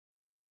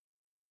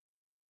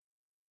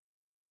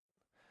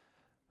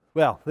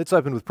Well, let's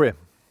open with prayer.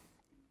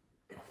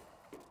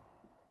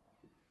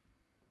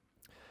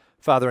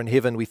 Father in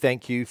heaven, we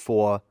thank you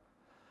for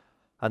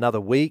another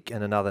week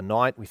and another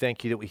night. We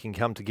thank you that we can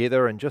come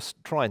together and just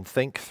try and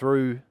think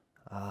through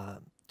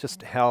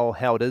just how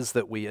it is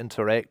that we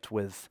interact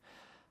with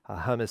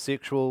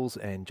homosexuals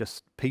and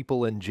just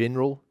people in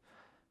general,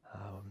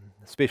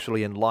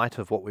 especially in light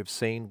of what we've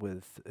seen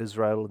with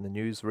Israel in the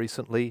news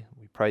recently.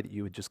 We pray that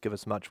you would just give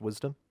us much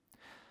wisdom.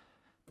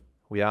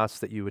 We ask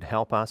that you would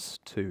help us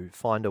to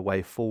find a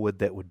way forward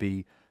that would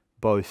be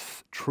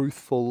both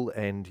truthful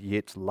and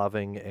yet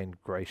loving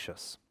and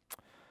gracious.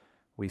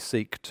 We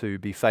seek to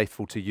be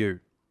faithful to you,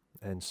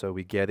 and so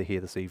we gather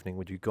here this evening.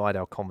 Would you guide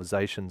our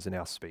conversations and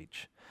our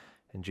speech?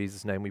 In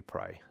Jesus' name we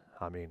pray.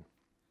 Amen.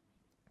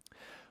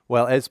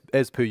 Well,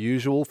 as per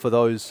usual, for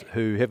those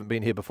who haven't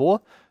been here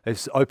before,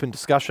 it's open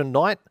discussion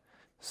night.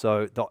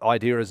 So the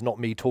idea is not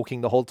me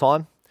talking the whole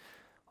time.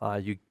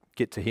 You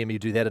get to hear me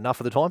do that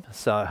enough of the time.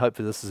 So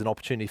hopefully this is an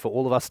opportunity for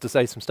all of us to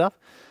say some stuff.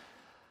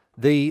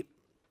 The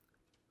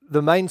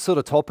main sort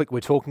of topic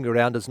we're talking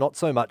around is not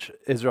so much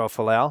Israel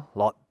Folau,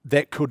 like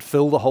that could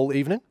fill the whole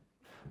evening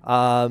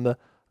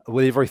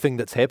with everything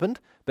that's happened.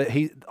 But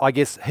I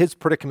guess his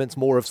predicament's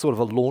more of sort of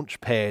a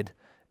launch pad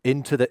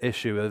into the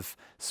issue of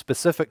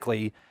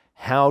specifically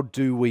how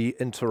do we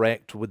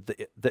interact with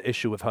the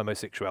issue of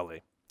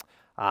homosexuality.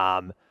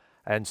 And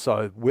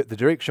so the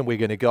direction we're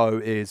going to go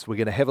is we're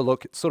going to have a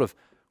look at sort of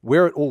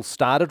where it all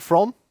started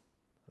from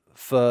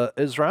for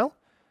Israel,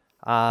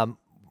 and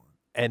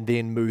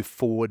then move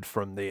forward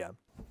from there.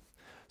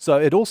 So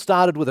it all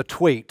started with a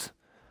tweet,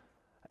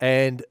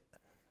 and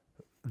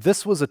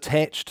this was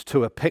attached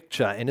to a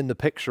picture, and in the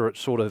picture it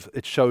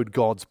showed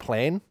God's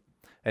plan,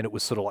 and it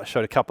was sort of like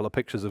showed a couple of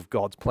pictures of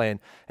God's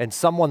plan, and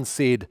someone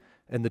said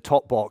in the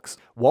top box,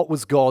 what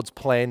was God's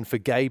plan for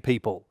gay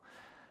people?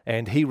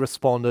 And he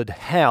responded,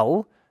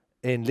 hell,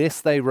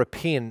 unless they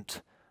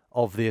repent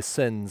of their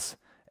sins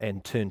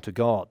and turn to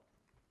God.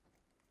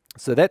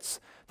 So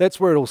that's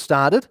where it all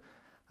started.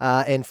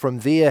 And from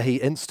there, he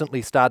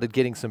instantly started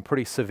getting some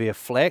pretty severe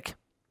flack.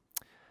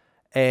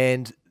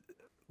 And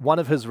one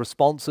of his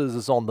responses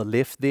is on the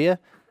left there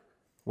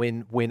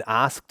when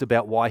asked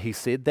about why he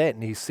said that.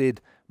 And he said,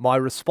 my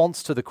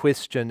response to the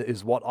question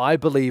is what I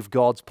believe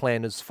God's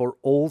plan is for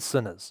all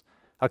sinners,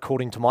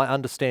 according to my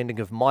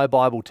understanding of my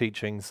Bible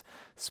teachings,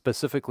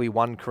 specifically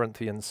 1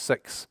 Corinthians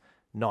 6,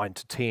 9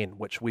 to 10,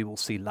 which we will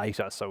see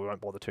later, so we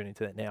won't bother turning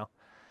to that now.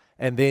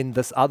 And then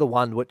this other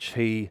one, which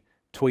he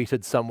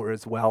tweeted somewhere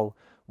as well,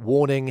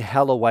 warning,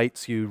 hell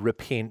awaits you,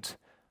 repent,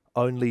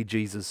 only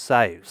Jesus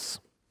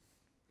saves.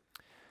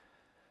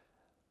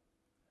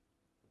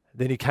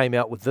 Then he came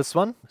out with this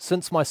one.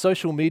 Since my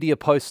social media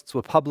posts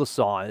were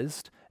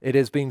publicized, it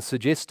has been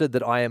suggested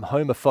that I am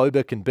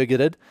homophobic and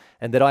bigoted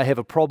and that I have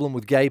a problem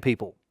with gay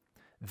people.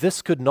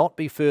 This could not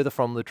be further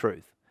from the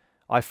truth.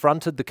 I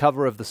fronted the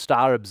cover of the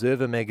Star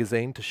Observer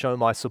magazine to show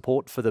my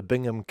support for the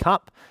Bingham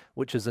Cup,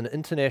 which is an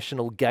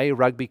international gay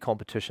rugby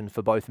competition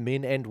for both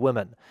men and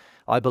women.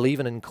 I believe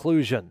in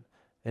inclusion.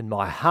 In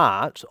my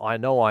heart, I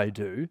know I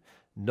do,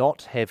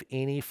 not have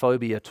any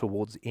phobia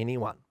towards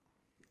anyone.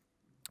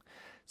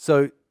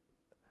 So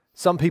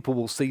some people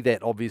will see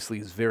that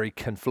obviously as very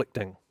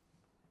conflicting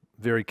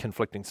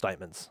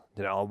statements.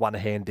 You know, on one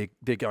hand,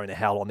 they're going to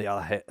hell. On the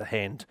other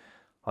hand,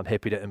 I'm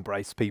happy to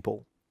embrace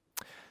people.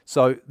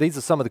 So these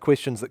are some of the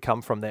questions that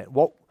come from that.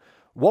 What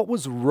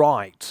was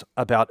right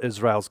about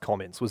Israel's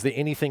comments? Was there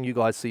anything you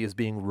guys see as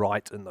being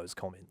right in those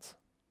comments?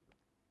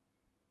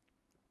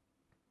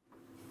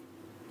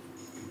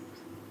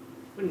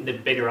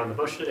 Wouldn't beat around the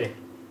bush, did he?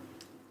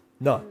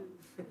 No.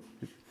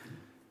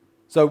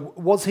 So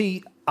was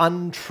he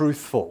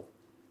untruthful?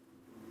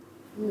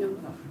 No.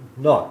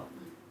 No.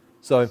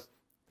 So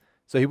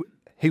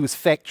he was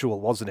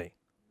factual, wasn't he?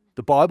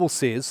 The Bible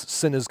says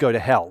sinners go to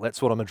hell.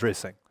 That's what I'm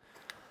addressing.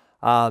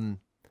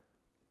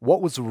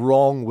 What was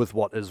wrong with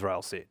what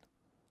Israel said?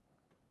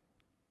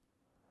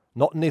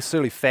 Not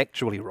necessarily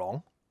factually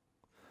wrong,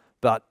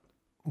 but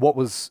what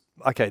was,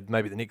 okay,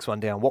 maybe the next one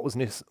down, what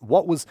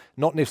was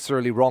not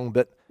necessarily wrong,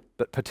 but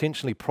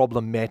potentially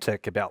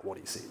problematic about what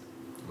he said?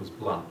 It was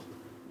blunt.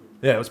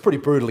 Yeah, it was pretty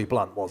brutally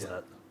blunt, wasn't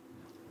it?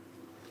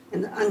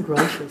 And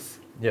ungracious.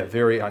 Yeah,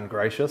 very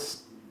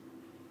ungracious.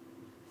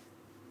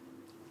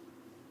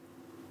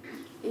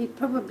 He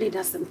probably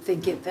doesn't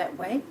think it that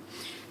way.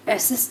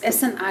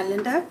 As an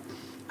islander,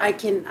 I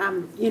can,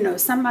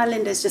 some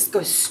islanders just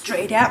go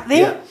straight out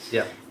there.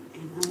 Yeah.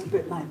 And I'm a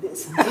bit like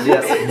this.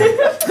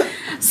 Yeah.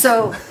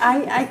 So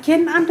I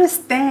can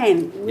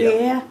understand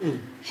where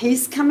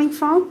he's coming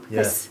from.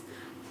 Because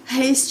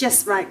he's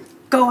just like,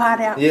 go hard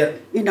out, Yeah.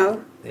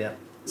 Yeah.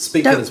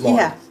 Speaking his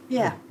mind.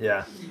 Yeah.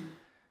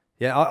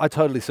 Yeah, I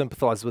totally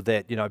sympathise with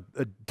that.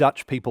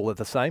 Dutch people are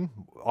the same.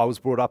 I was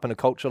brought up in a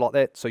culture like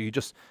that. So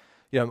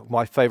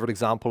my favourite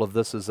example of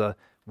this is a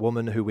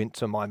woman who went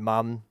to my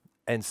mum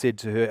and said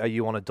to her, are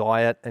you on a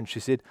diet? And she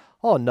said,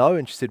 oh, no.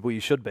 And she said, well, you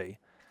should be.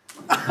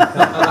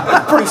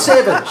 Pretty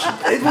savage.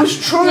 It was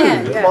true.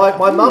 Yeah, yeah.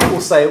 My mum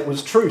will say it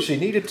was true. She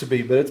needed to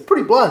be, but it's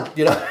pretty blunt,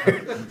 you know.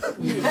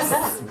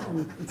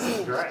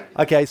 Great.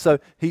 Okay, so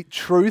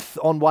truth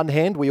on one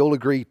hand, we all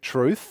agree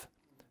truth,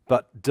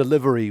 but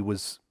delivery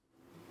was...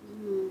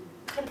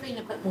 Could have been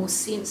a bit more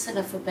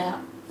sensitive about,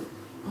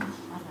 I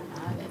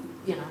don't know,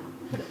 you know.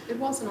 But it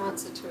was an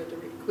answer to a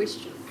direct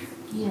question.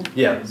 Yeah.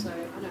 Yeah. So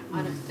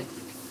I don't think you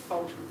can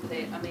fault him for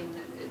that. I mean,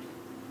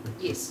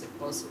 yes, it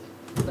was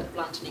a bit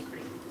blunt and he could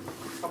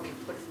have probably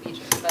put it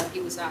better, but he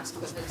was asked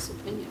for his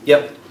opinion.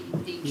 Yep.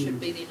 He should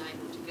be then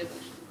able to give it.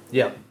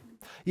 Yeah.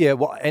 Yeah,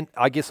 well, and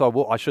I guess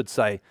I should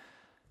say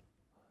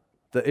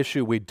the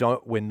issue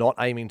we're not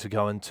aiming to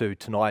go into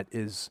tonight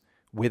is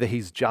whether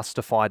he's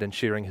justified in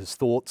sharing his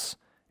thoughts,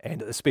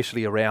 and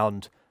especially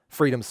around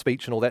freedom of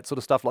speech and all that sort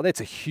of stuff. Like,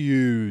 that's a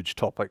huge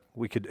topic.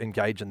 We could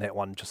engage in that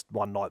one just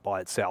one night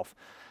by itself.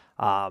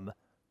 The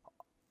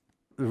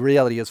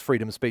reality is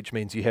freedom of speech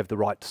means you have the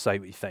right to say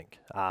what you think.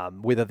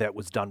 Whether that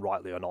was done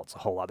rightly or not is a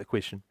whole other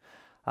question.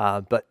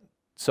 But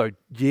so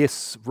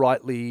yes,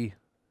 rightly,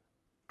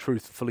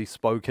 truthfully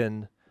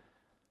spoken,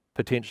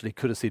 potentially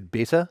could have said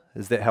better.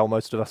 Is that how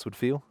most of us would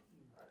feel?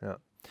 Yeah.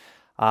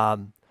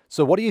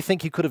 So what do you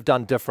think he could have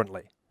done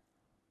differently?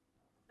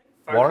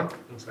 Warren?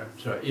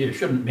 So you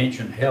shouldn't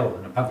mention hell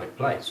in a public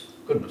place.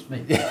 Goodness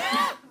me. Hey,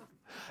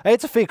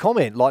 it's a fair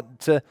comment.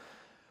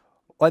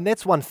 And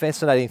that's one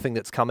fascinating thing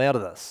that's come out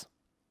of this,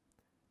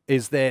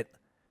 is that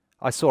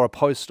I saw a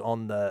post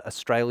on the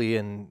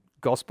Australian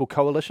Gospel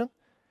Coalition,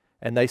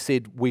 and they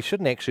said we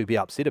shouldn't actually be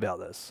upset about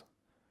this,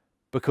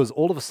 because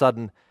all of a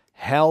sudden,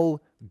 hell,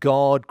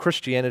 God,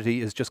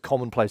 Christianity is just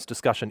commonplace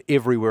discussion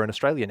everywhere in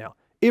Australia now.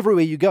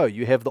 Everywhere you go,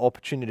 you have the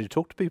opportunity to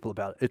talk to people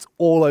about it. It's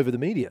all over the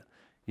media,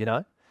 you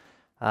know?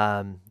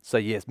 So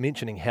yes,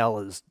 mentioning hell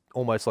is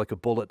almost like a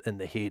bullet in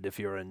the head if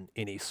you're in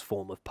any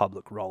form of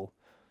public role.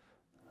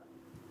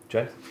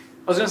 James?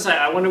 I was going to say,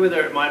 I wonder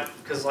whether it might,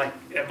 because like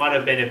it might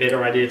have been a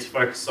better idea to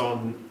focus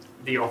on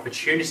the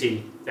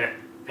opportunity that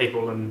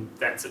people in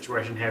that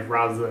situation have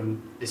rather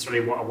than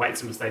necessarily what awaits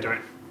them if they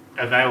don't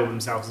avail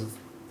themselves of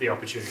the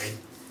opportunity.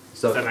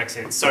 So, If that makes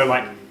sense. So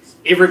like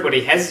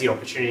everybody has the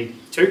opportunity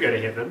to go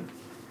to heaven,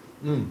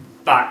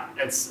 but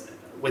it's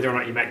whether or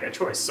not you make that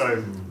choice.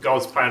 So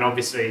God's plan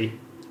obviously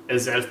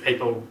is that if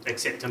people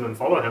accept him and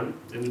follow him,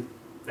 then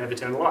they have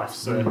eternal life.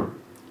 So,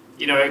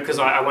 you know, because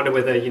I wonder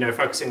whether, you know,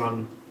 focusing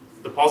on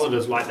the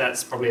positives like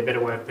that's probably a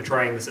better way of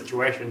portraying the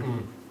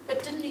situation.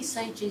 But didn't he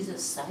say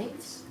Jesus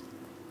saves?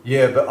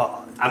 yeah, but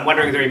I'm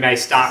wondering whether he may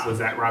start with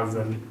that rather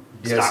than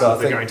Yeah, start so I with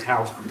the think- going to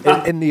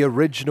hell. in the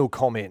original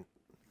comment,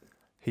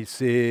 he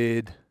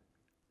said,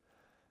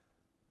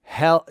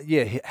 hell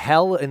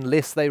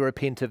unless they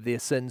repent of their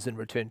sins and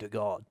return to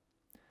God.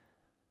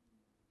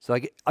 So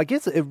I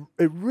guess it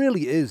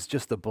really is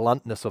just the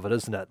bluntness of it,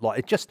 isn't it?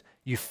 Like,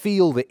 you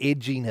feel the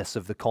edginess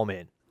of the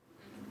comment.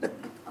 But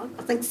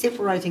I think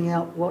separating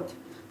out what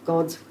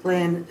God's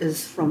plan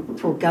is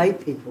for gay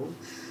people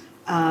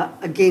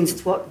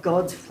against what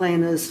God's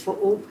plan is for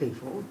all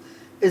people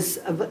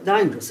is a bit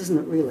dangerous, isn't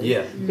it, really?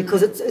 Yeah.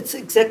 Because it's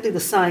exactly the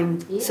same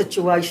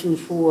situation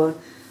for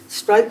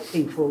straight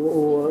people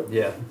or,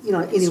 Yeah. you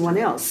know, anyone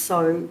else.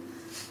 So,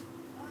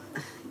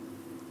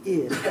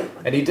 yeah.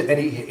 And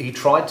he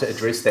tried to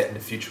address that in a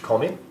future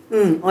comment.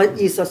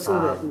 Yes, I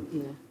saw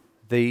that,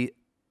 yeah.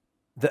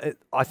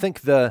 I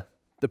think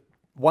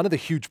one of the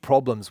huge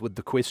problems with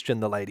the question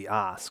the lady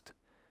asked,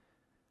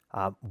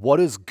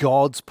 what is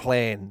God's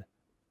plan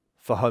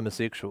for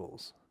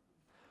homosexuals?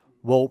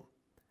 Well,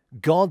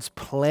 God's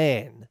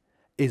plan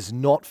is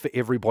not for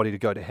everybody to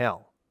go to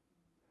hell.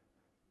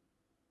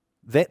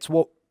 That's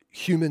what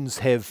humans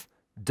have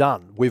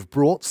done. We've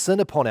brought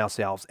sin upon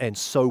ourselves, and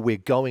so we're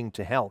going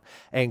to hell.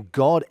 And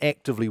God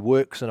actively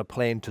works in a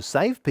plan to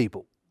save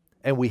people,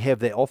 and we have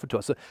that offered to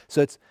us.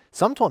 So it's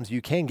sometimes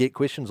you can get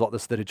questions like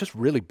this that are just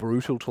really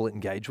brutal to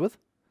engage with.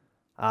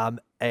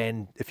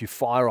 And if you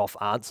fire off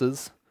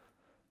answers,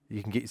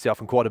 you can get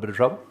yourself in quite a bit of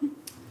trouble.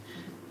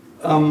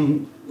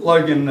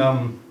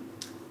 Logan,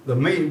 the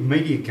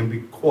media can be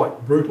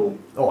quite brutal.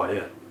 Oh,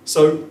 yeah.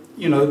 So,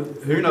 you know,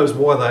 who knows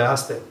why they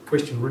asked that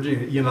question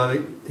originally. You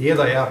know, here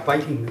they are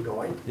baiting the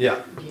guy.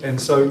 Yeah.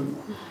 And so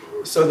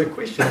the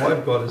question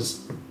I've got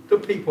is, do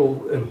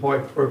people in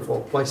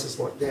high-profile places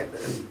like that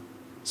and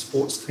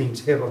sports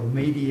teams have a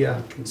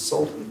media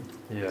consultant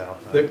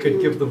that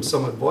could give them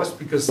some advice?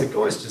 Because the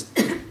guy's just,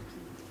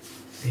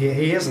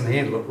 he hasn't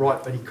handled it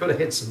right, but he could have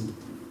had some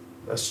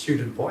astute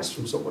advice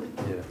from somebody.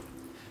 Yeah.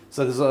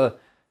 So there's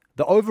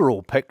the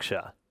overall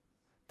picture,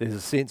 there's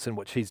a sense in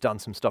which he's done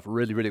some stuff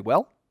really, really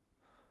well,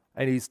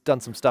 and he's done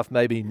some stuff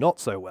maybe not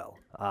so well.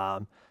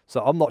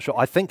 So I'm not sure.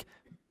 I think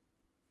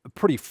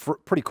pretty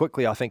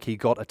quickly, I think he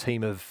got a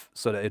team of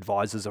sort of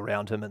advisors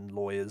around him and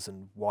lawyers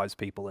and wise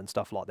people and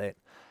stuff like that.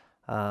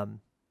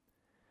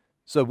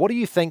 So what do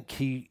you think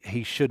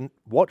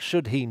what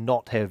should he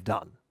not have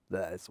done?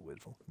 That's a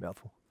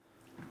mouthful.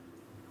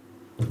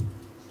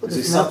 Put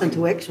his mouth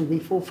into action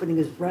before putting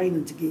his brain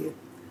into gear.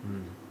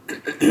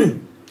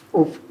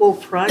 Or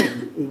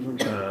praying, even.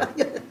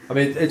 I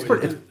mean, it's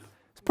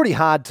pretty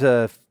hard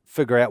to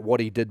figure out what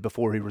he did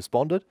before he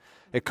responded.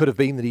 It could have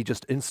been that he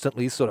just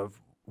instantly sort of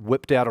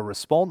whipped out a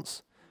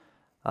response.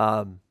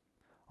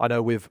 I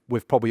know we've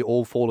probably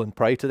all fallen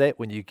prey to that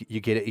when you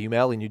get an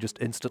email and you just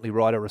instantly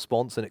write a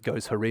response and it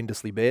goes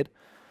horrendously bad.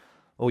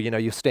 Or, you know,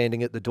 you're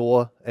standing at the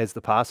door as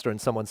the pastor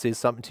and someone says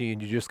something to you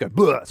and you just go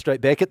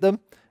straight back at them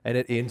and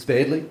it ends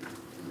badly.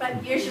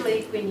 But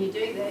usually when you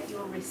do that,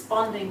 you're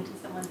responding to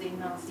someone's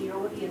emails. The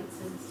audience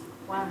is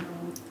one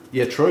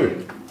or true.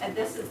 two. And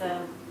this is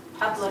a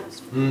public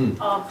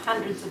of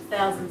hundreds of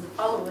thousands of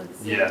followers.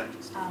 Yeah.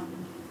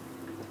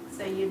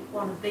 So you'd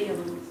want to be a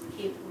little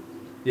careful.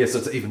 Yes,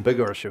 it's an even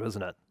bigger issue,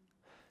 isn't it?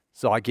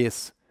 So I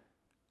guess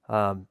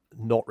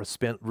not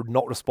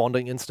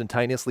responding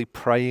instantaneously,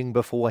 praying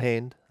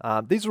beforehand.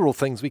 These are all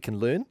things we can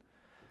learn.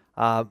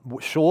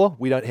 Sure,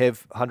 we don't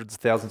have hundreds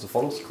of thousands of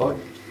followers. Chloe?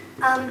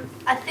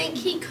 I think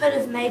he could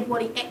have made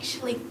what he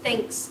actually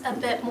thinks a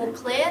bit more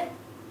clear.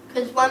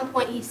 Because one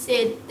point he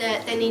said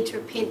that they need to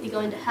repent, they're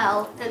going to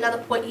hell. And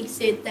another point he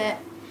said that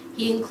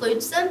he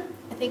includes them.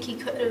 I think he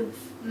could have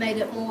made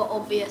it more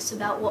obvious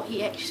about what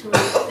he actually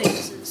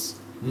thinks is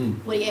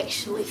what he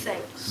actually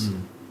thinks.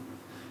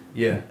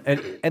 Yeah,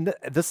 and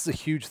this is a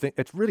huge thing.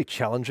 It's really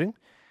challenging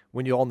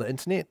when you're on the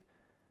internet.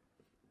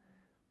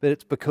 But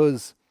it's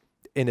because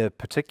in a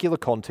particular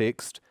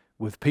context,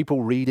 with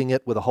people reading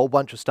it with a whole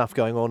bunch of stuff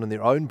going on in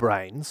their own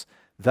brains,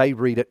 they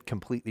read it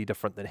completely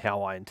different than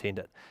how I intend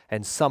it.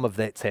 And some of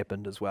that's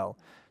happened as well.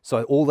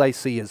 So all they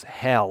see is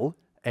hell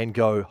and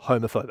go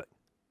homophobic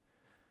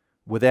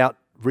without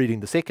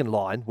reading the second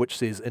line, which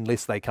says,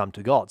 unless they come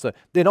to God. So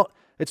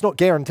it's not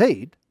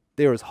guaranteed.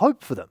 There is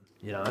hope for them,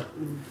 you know.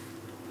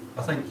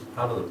 I think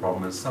part of the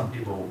problem is some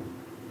people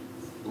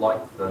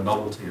like the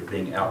novelty of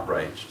being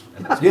outraged.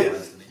 And that's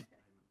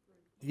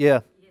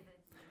Yeah.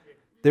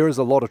 There is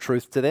a lot of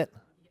truth to that.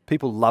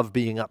 People love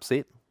being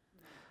upset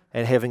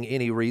and having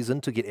any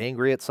reason to get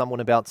angry at someone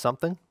about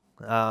something.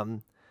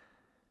 And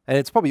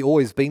it's probably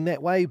always been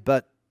that way,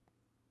 but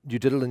you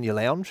did it in your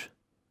lounge.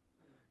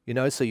 You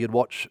know, so you'd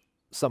watch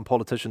some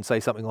politician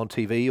say something on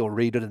TV or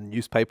read it in the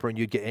newspaper and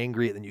you'd get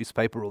angry at the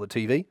newspaper or the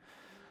TV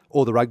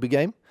or the rugby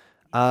game,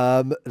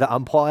 the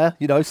umpire,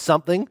 you know,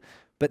 something.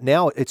 But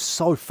now it's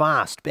so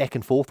fast, back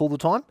and forth all the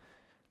time,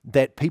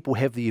 that people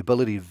have the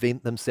ability to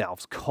vent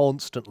themselves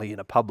constantly in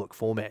a public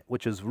format,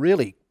 which is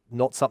really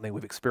not something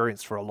we've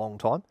experienced for a long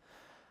time.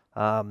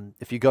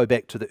 If you go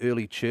back to the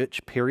early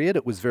church period,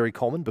 it was very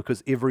common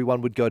because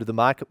everyone would go to the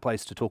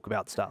marketplace to talk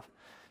about stuff.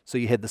 So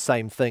you had the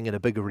same thing in a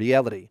bigger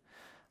reality.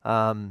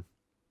 So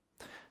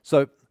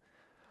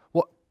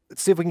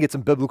let's see if we can get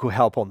some biblical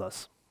help on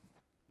this.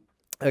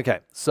 Okay,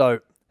 so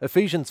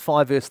Ephesians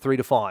 5 verse 3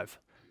 to 5.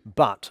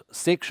 But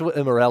sexual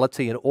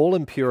immorality and all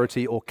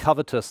impurity or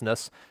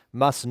covetousness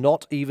must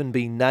not even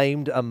be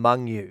named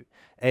among you,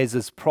 as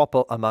is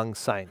proper among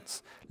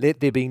saints. Let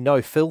there be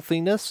no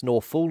filthiness,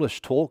 nor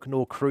foolish talk,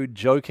 nor crude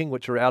joking,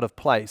 which are out of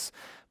place,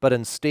 but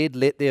instead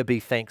let there be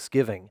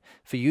thanksgiving.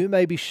 For you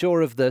may be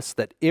sure of this,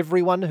 that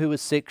everyone who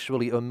is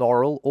sexually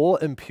immoral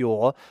or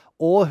impure,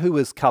 or who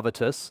is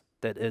covetous,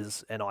 that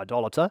is, an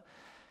idolater,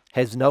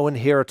 has no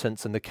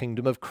inheritance in the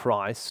kingdom of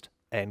Christ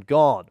and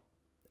God.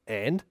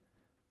 And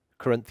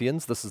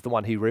Corinthians, this is the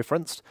one he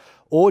referenced,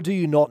 or do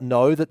you not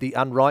know that the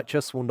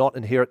unrighteous will not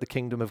inherit the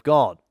kingdom of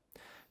God?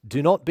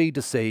 Do not be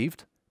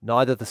deceived,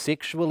 neither the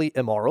sexually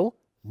immoral,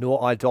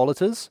 nor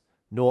idolaters,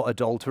 nor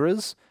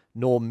adulterers,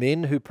 nor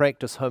men who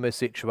practice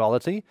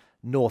homosexuality,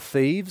 nor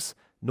thieves,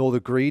 nor the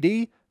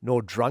greedy,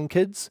 nor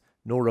drunkards,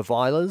 nor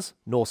revilers,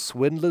 nor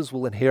swindlers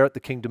will inherit the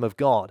kingdom of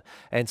God.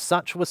 And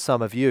such were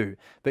some of you.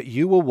 But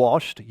you were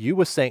washed, you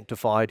were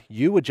sanctified,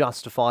 you were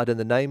justified in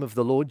the name of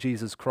the Lord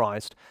Jesus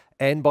Christ,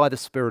 and by the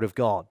Spirit of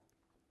God.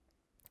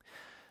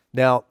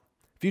 Now,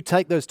 if you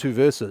take those two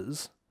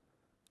verses,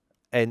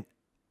 and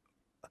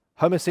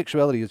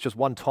homosexuality is just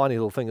one tiny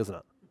little thing, isn't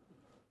it?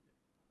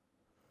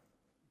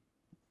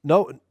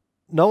 No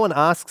one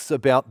asks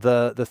about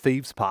the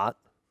thieves part.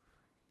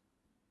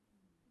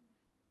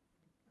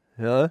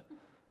 You know?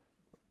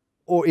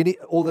 Or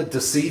the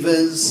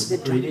deceivers,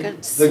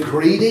 the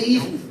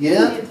greedy,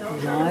 yeah.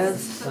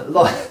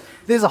 Liars.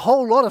 There's a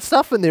whole lot of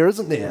stuff in there,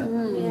 isn't there?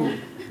 Yeah.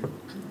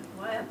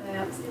 Why are they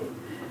upset?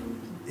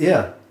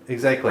 Yeah,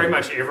 exactly. Pretty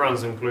much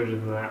everyone's included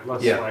in that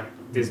list. Yeah. Like,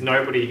 there's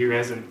nobody who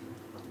hasn't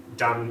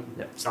done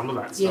some of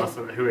that stuff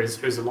and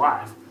who's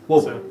alive.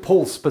 Well, So-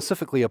 Paul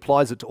specifically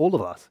applies it to all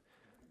of us.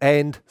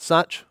 And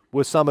such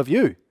were some of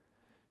you.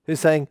 He's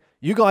saying,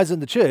 you guys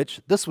in the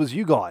church, this was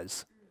you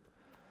guys.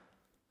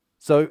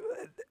 So,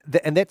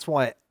 and that's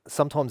why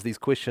sometimes these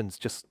questions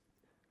just,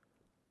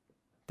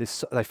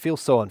 they feel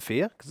so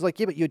unfair. Because it's like,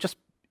 yeah, but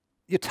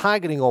you're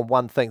targeting on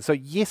one thing. So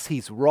yes,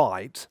 he's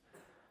right.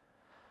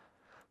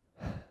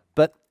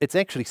 But it's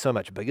actually so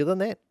much bigger than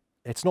that.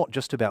 It's not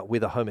just about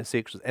whether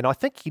homosexuals, and I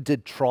think he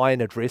did try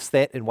and address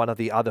that in one of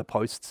the other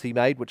posts he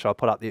made, which I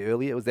put up there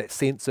earlier. It was that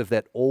sense of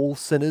that all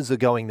sinners are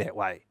going that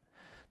way.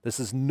 This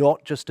is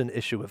not just an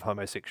issue of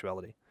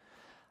homosexuality.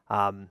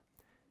 And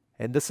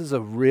this is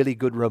a really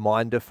good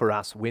reminder for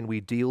us when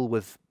we deal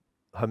with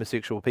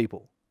homosexual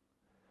people.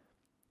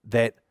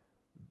 That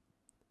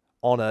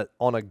on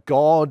a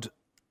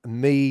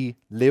God-me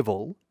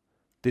level,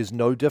 there's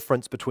no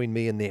difference between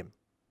me and them.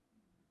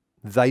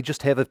 They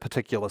just have a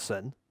particular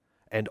sin,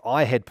 and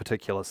I had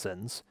particular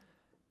sins,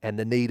 and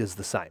the need is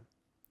the same.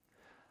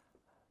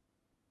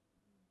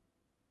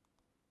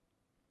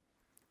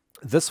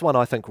 This one,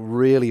 I think,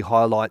 really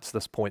highlights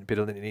this point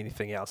better than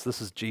anything else.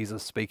 This is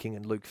Jesus speaking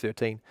in Luke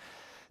 13.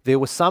 There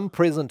were some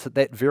present at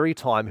that very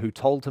time who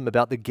told him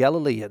about the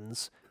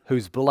Galileans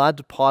whose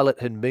blood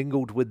Pilate had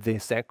mingled with their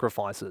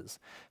sacrifices.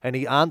 And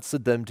he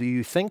answered them, "Do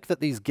you think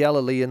that these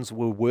Galileans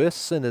were worse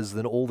sinners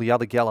than all the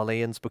other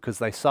Galileans because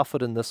they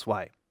suffered in this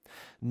way?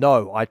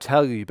 No, I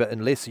tell you, but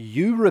unless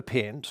you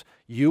repent,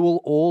 you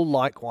will all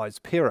likewise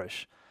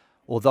perish.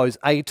 Or those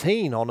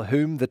 18 on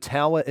whom the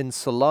tower in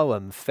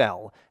Siloam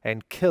fell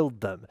and killed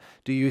them,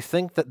 do you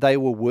think that they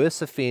were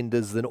worse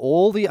offenders than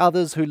all the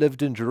others who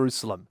lived in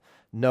Jerusalem?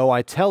 No,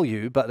 I tell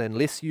you, but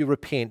unless you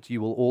repent,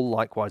 you will all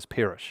likewise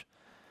perish."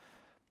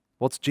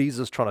 What's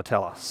Jesus trying to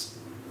tell us?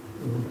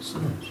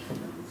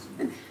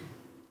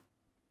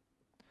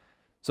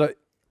 So,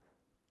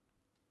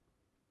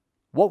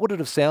 what would it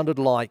have sounded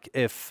like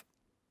if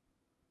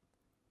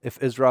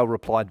Israel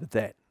replied with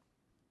that?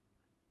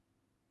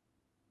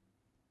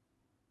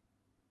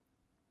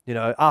 You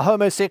know, are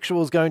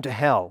homosexuals going to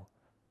hell?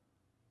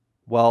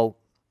 Well,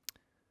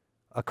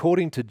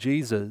 according to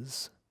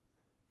Jesus,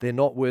 they're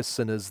not worse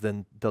sinners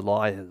than the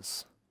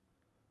liars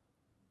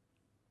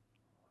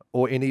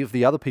or any of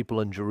the other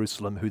people in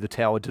Jerusalem who the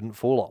tower didn't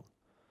fall on.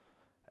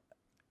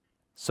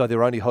 So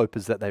their only hope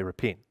is that they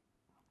repent.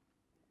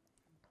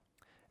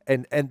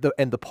 And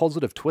the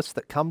positive twist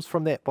that comes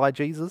from that by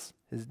Jesus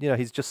is, you know,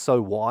 he's just so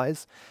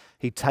wise.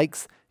 He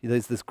takes,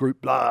 there's this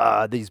group,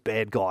 blah, these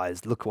bad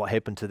guys, look what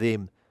happened to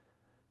them.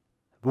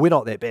 We're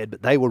not that bad,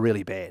 but they were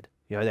really bad.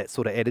 You know, that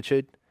sort of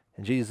attitude.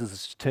 And Jesus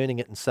is turning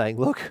it and saying,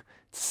 look,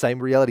 it's the same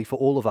reality for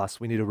all of us.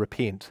 We need to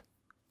repent.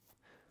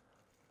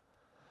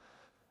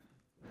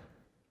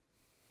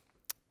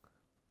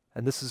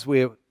 And this is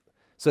where,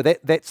 so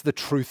that's the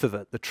truth of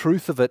it. The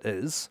truth of it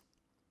is,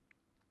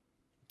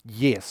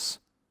 yes,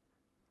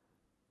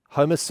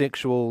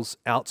 homosexuals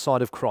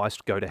outside of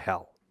Christ go to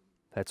hell.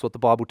 That's what the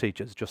Bible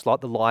teaches, just like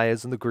the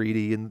liars and the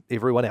greedy and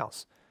everyone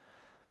else.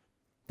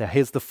 Now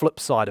here's the flip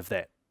side of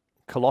that.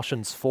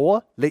 Colossians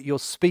 4, let your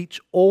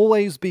speech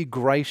always be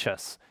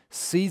gracious,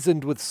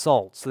 seasoned with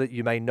salt, so that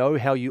you may know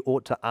how you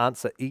ought to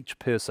answer each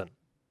person.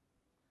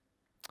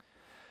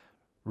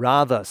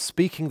 Rather,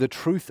 speaking the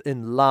truth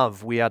in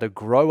love, we are to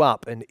grow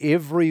up in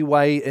every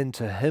way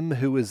into Him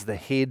who is the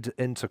head,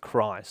 into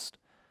Christ.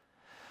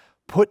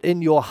 Put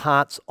in your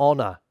hearts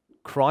honor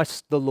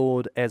Christ the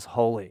Lord as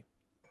holy.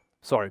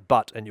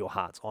 But in your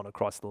hearts honor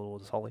Christ the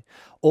Lord as holy.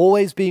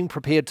 Always being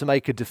prepared to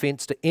make a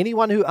defense to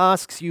anyone who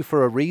asks you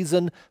for a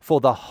reason for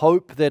the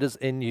hope that is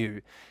in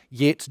you,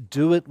 yet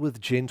do it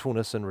with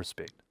gentleness and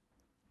respect.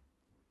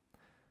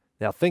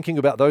 Now, thinking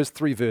about those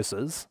 3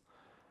 verses,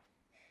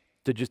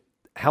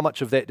 how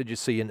much of that did you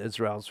see in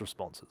Israel's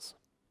responses?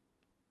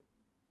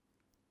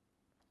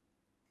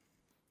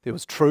 There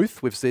was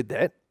truth, we've said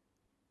that.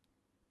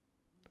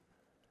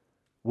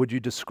 Would you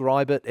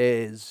describe it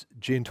as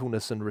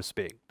gentleness and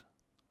respect?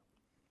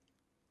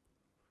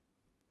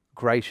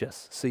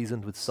 Gracious,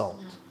 seasoned with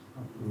salt.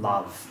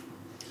 Love.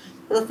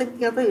 But I think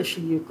the other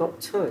issue you've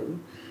got too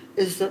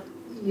is that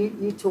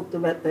you talked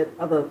about that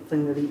other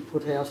thing that he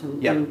put out,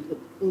 and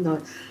you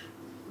know,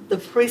 the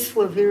press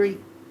were very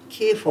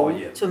careful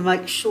to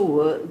make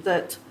sure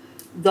that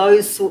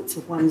those sorts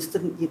of ones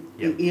didn't get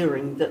the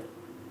airing, that,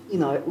 you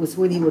know, it was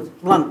when he was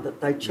blunt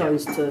that they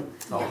chose to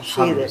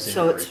share that.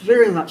 So it's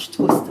very much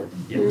twisted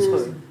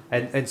too.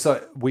 And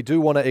so we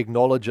do want to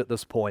acknowledge at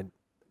this point,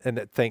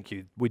 and thank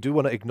you, we do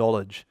want to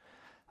acknowledge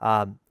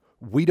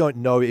we don't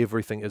know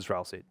everything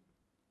Israel said.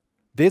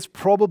 There's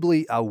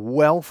probably a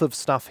wealth of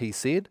stuff he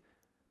said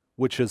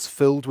which is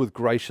filled with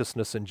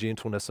graciousness and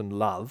gentleness and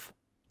love,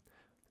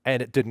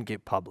 and it didn't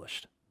get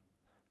published.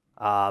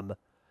 And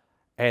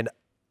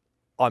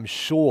I'm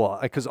sure,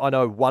 because I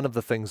know one of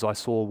the things I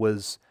saw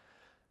was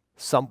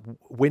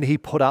when he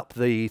put up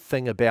the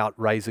thing about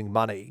raising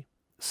money,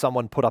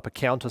 someone put up a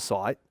counter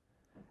site,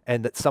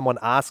 and that someone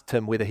asked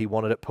him whether he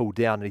wanted it pulled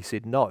down, and he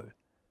said no.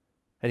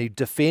 And he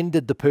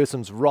defended the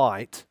person's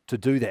right to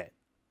do that.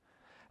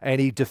 And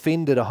he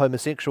defended a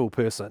homosexual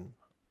person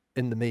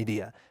in the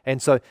media.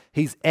 And so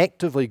he's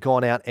actively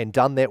gone out and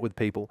done that with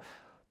people.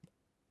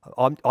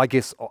 I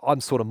guess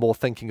I'm sort of more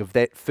thinking of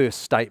that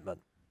first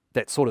statement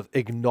that sort of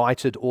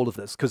ignited all of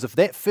this. Because if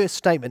that first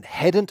statement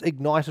hadn't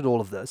ignited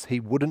all of this, he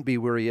wouldn't be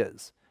where he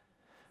is.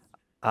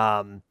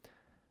 So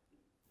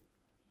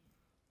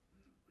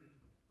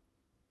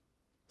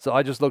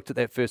I just looked at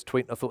that first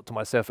tweet and I thought to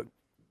myself,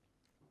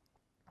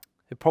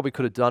 it probably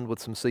could have done with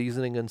some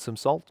seasoning and some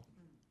salt.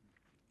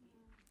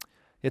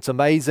 It's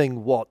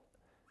amazing what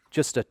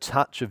just a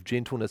touch of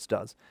gentleness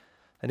does.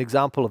 An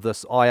example of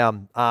this, I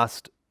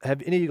asked,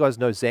 have any of you guys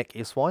know Zach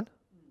Eswine?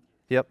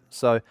 Yep.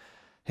 So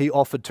he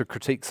offered to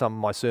critique some of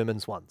my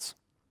sermons once,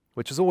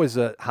 which is always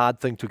a hard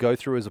thing to go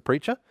through as a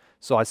preacher.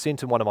 So I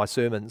sent him one of my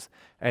sermons,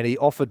 and he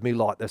offered me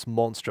like this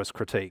monstrous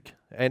critique.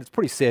 And it's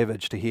pretty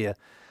savage to hear.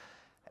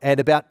 And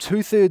about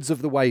 2/3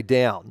 of the way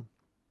down,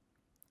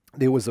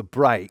 there was a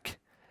break,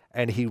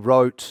 and he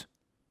wrote,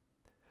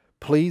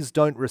 "Please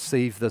don't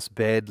receive this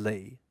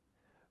badly.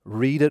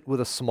 Read it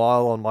with a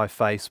smile on my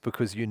face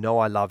because you know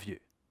I love you."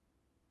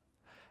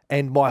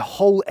 And my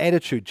whole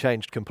attitude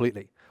changed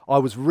completely. I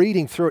was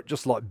reading through it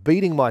just like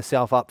beating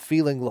myself up,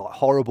 feeling like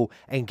horrible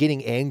and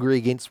getting angry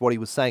against what he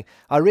was saying.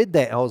 I read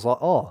that and I was like,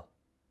 oh,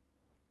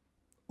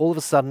 all of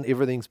a sudden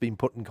everything's been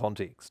put in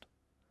context.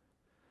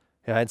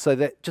 Yeah, and so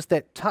that just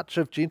that touch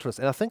of gentleness,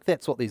 and I think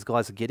that's what these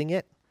guys are getting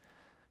at.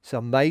 It's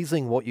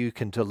amazing what you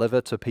can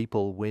deliver to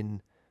people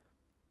when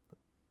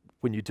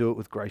you do it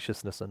with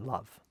graciousness and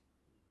love.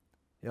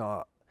 You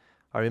know,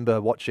 I remember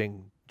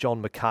watching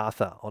John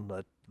MacArthur on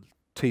the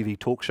TV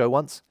talk show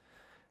once,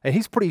 and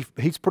he's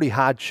pretty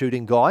hard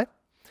shooting guy,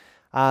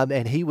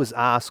 and he was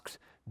asked,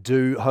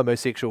 "Do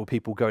homosexual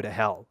people go to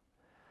hell?"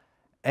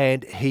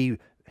 And he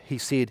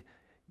said,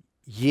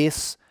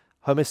 "Yes,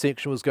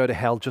 homosexuals go to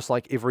hell just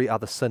like every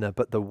other sinner."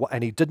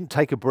 And he didn't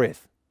take a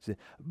breath. He said,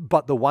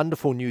 "But the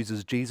wonderful news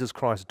is Jesus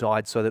Christ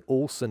died so that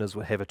all sinners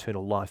would have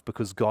eternal life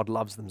because God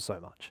loves them so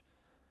much."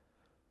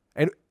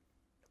 And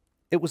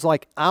it was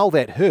like, "Oh,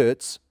 that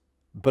hurts,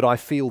 but I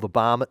feel the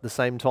balm at the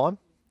same time,"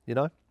 you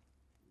know.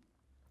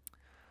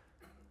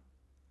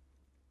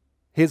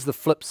 Here's the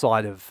flip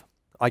side of,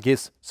 I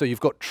guess, so you've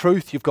got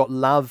truth, you've got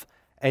love,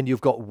 and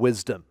you've got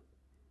wisdom.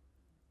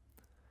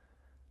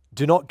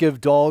 Do not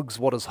give dogs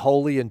what is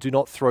holy, and do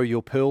not throw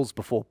your pearls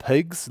before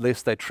pigs,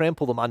 lest they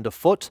trample them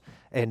underfoot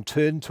and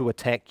turn to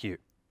attack you.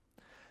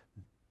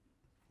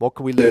 What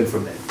can we learn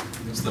from that?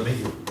 It's the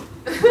media.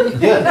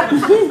 Yeah.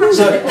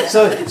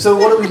 So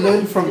what do we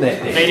learn from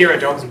that? Media are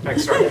dogs and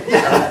pigs, sorry.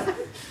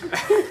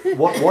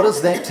 What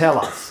does that tell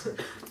us?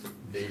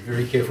 Be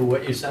very careful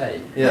what you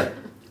say. Yeah.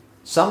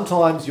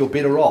 Sometimes you're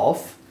better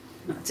off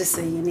Not to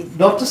say anything.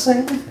 not to say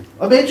anything.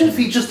 Imagine if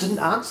he just didn't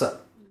answer.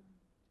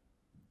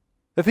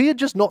 If he had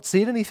just not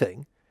said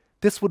anything,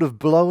 this would have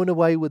blown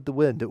away with the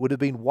wind. It would have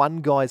been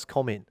one guy's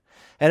comment.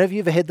 And have you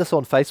ever had this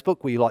on Facebook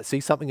where you like see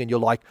something and you're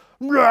like,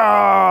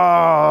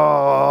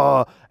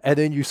 "Rah!" And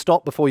then you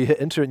stop before you hit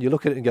enter and you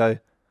look at it and go,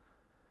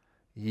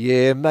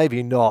 "Yeah,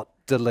 maybe not,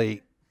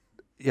 delete."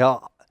 Yeah,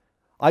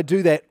 I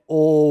do that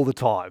all the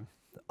time.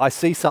 I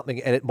see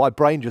something and my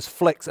brain just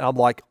flicks and I'm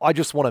like, I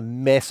just want to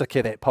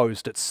massacre that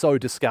post. It's so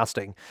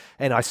disgusting.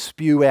 And I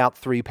spew out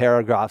 3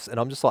 paragraphs and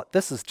I'm just like,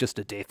 this is just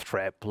a death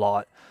trap.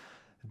 Like,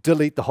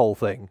 delete the whole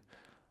thing.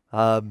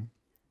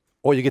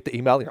 Or you get the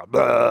email, you're like,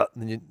 "Bleh,"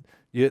 and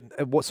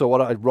so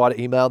I write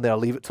an email and then I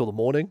leave it till the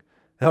morning.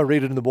 And I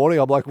read it in the morning.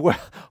 I'm like, well,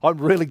 I'm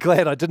really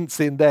glad I didn't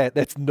send that.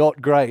 That's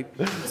not great.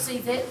 See,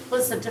 that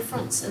was the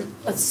difference.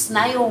 With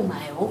snail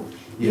mail,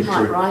 you Yeah,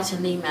 might true. write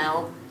an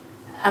email,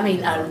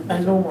 a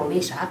normal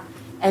letter,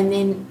 and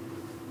then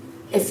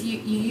if you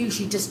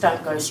usually just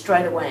don't go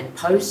straight away and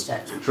post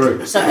it.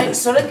 True. So it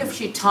sort of gives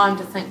you time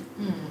to think,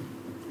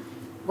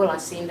 will I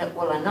send it,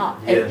 will I not?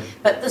 Yeah.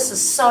 But this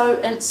is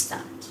so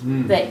instant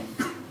that,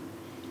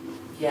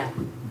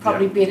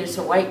 probably better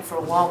to wait for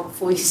a while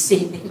before you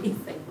send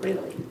anything,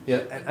 really.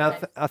 Yeah,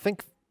 and I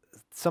think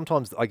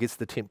sometimes I guess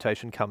the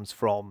temptation comes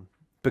from,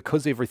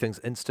 because everything's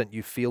instant,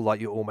 you feel like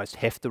you almost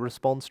have to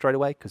respond straight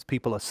away because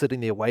people are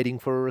sitting there waiting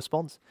for a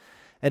response.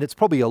 And it's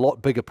probably a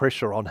lot bigger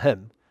pressure on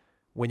him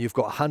when you've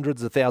got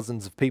hundreds of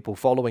thousands of people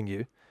following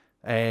you.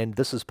 And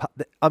this is,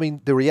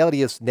 the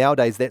reality is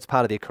nowadays that's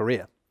part of their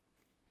career.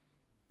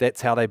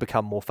 That's how they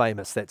become more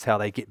famous. That's how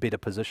they get better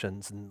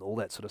positions and all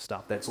that sort of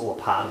stuff. That's all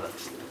a part of it.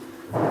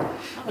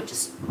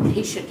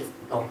 He should have,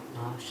 no,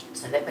 I shouldn't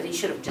say that, but he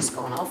should have just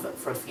gone off it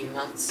for a few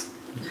months.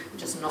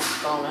 Just not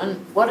gone in.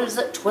 What is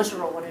it,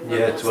 Twitter or whatever?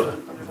 Yeah, it is, Twitter.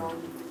 and put it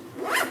on.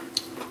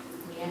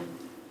 Yeah.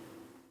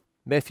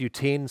 Matthew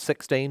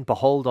 10:16,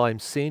 "Behold, I am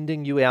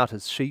sending you out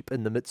as sheep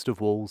in the midst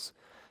of wolves.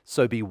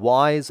 So be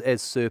wise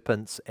as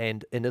serpents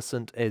and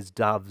innocent as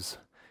doves.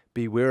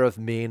 Beware of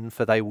men,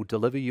 for they will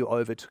deliver you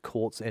over to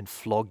courts and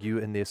flog you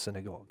in their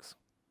synagogues."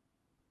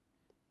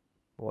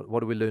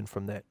 What do we learn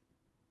from that?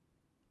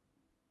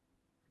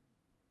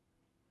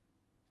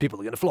 People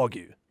are going to flog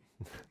you.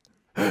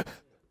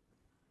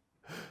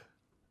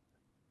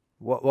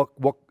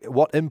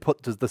 What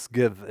input does this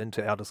give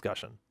into our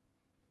discussion?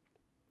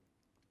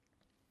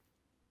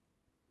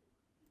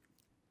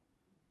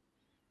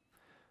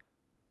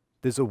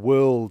 There's a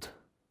world,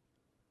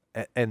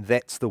 and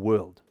that's the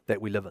world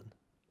that we live in.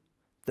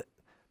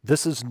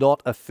 This is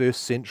not a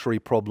first century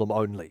problem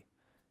only.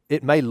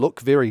 It may look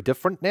very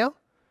different now,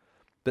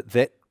 but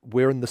that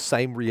we're in the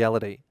same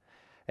reality.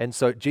 And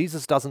so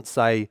Jesus doesn't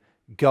say,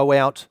 go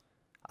out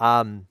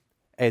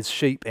as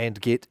sheep and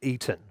get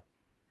eaten.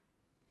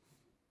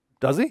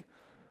 Does he?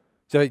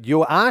 So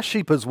you are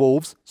sheep as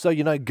wolves, so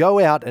go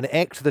out and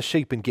act the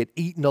sheep and get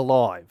eaten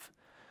alive.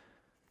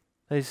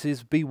 He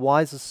says, be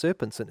wise as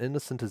serpents and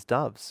innocent as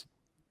doves.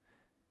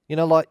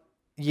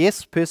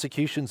 Yes,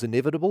 persecution's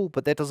inevitable,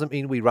 but that doesn't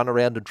mean we run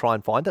around and try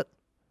and find it.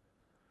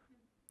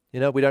 We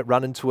don't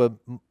run into a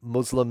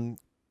Muslim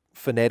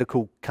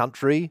fanatical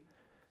country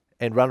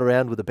and run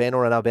around with a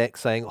banner on our back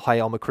saying, "Hey,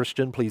 I'm a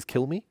Christian, please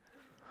kill me."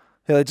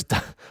 You know,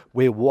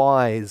 we're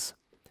wise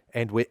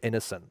and we're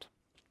innocent.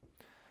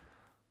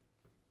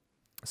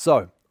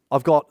 So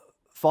I've got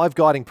 5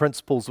 guiding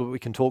principles that we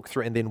can talk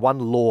through, and then 1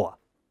 law.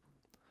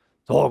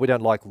 Oh, we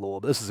don't like law,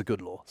 but this is a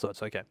good law, so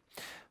it's okay.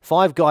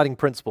 5 guiding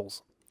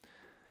principles.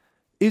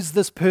 Is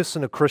this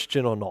person a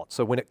Christian or not?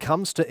 So when it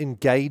comes to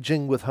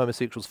engaging with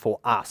homosexuals for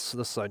us,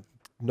 so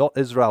not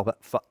Israel,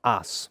 but for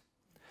us,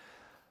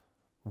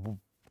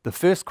 the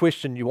first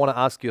question you want to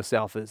ask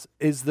yourself is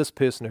this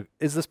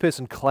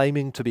person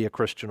claiming to be a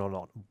Christian or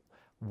not?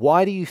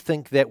 Why do you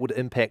think that would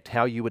impact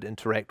how you would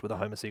interact with a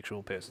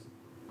homosexual person?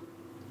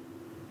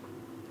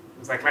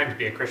 If they claim to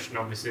be a Christian,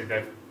 obviously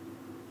they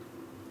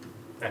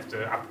have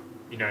to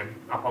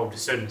uphold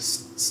certain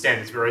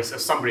standards. Whereas if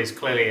somebody's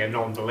clearly a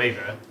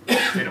non-believer,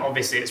 then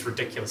obviously it's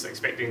ridiculous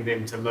expecting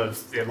them to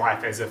live their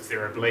life as if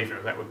they're a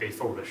believer. That would be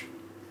foolish.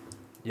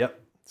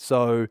 Yep.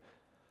 So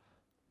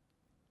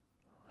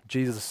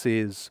Jesus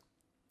says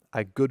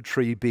a good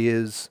tree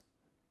bears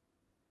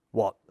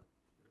what?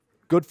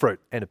 Good fruit,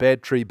 and a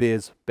bad tree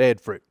bears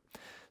bad fruit.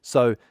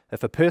 So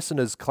if a person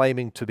is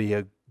claiming to be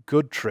a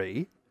good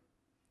tree,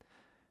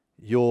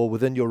 you're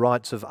within your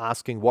rights of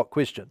asking what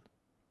question?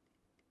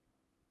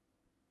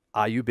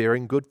 Are you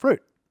bearing good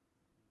fruit?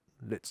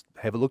 Let's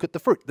have a look at the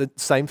fruit. The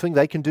same thing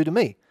they can do to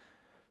me.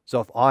 So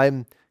if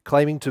I'm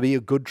claiming to be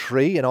a good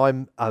tree and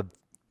I'm a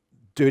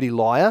dirty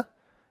liar,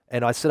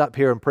 and I sit up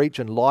here and preach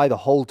and lie the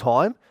whole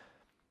time,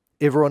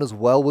 everyone is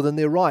well within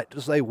their right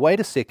to say, wait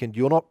a second,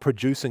 you're not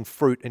producing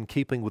fruit in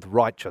keeping with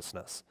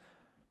righteousness.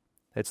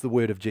 That's the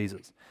word of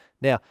Jesus.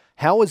 Now,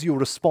 how is your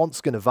response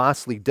going to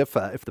vastly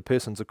differ if the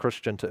person's a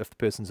Christian to if the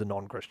person's a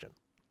non-Christian?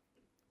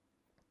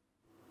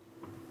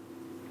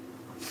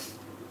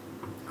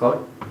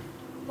 God?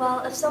 Well,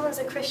 if someone's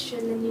a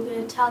Christian, then you're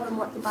going to tell them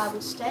what the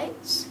Bible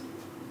states,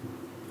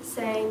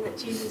 saying that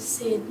Jesus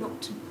said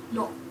not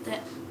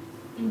that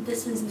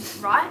this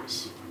isn't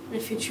right. And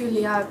if you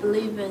truly are a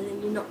believer,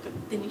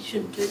 then you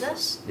shouldn't do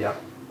this. Yeah.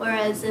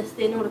 Whereas if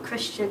they're not a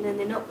Christian, then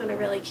they're not going to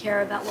really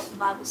care about what the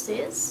Bible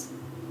says.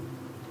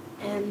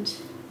 And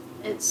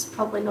it's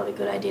probably not a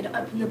good idea to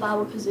open the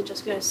Bible because they're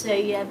just going to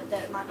say, yeah, but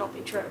that might not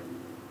be true.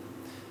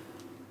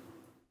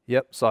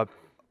 Yep, so I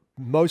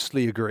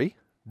mostly agree.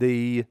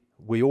 We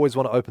always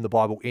want to open the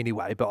Bible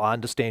anyway, but I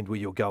understand where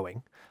you're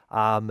going.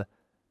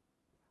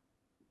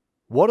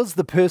 What does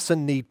the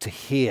person need to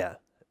hear?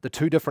 The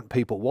two different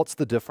people, what's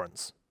the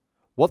difference?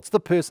 What's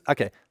the person?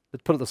 Okay,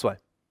 let's put it this way.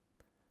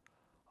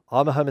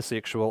 I'm a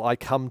homosexual. I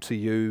come to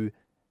you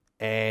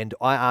and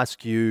I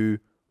ask you,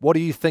 what do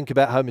you think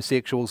about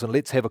homosexuals? And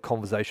let's have a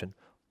conversation.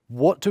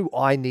 What do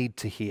I need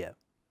to hear?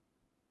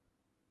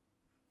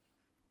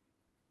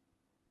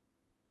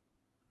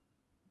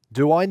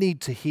 Do I need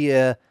to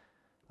hear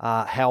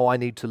how I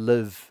need to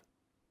live?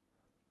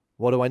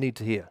 What do I need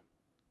to hear?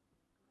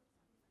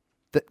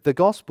 The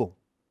gospel.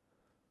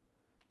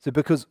 So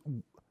because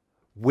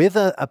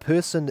whether a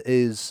person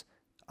is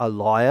a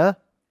liar,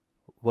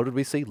 what did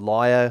we see?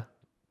 Liar,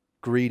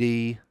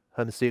 greedy,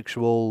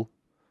 homosexual,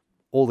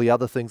 all the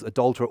other things,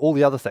 adulterer, all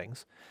the other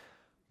things,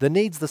 the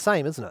need's the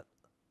same, isn't it?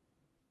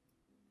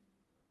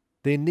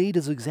 Their need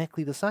is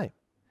exactly the same.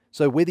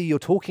 So whether you're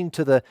talking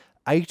to the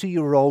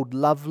 80-year-old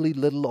lovely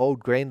little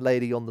old grand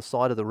lady on the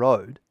side of the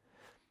road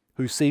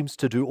who seems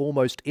to do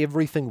almost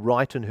everything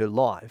right in her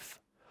life,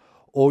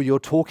 or you're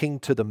talking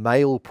to the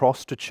male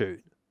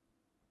prostitute,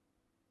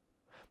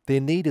 their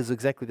need is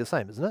exactly the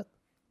same, isn't it?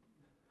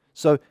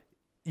 So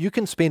you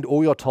can spend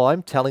all your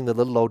time telling the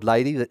little old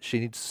lady that she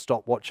needs to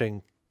stop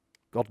watching,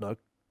 God no, I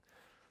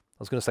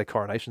was going to say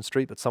Coronation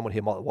Street, but someone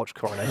here might watch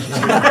Coronation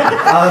Street.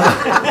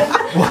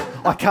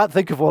 I can't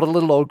think of what a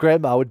little old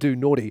grandma would do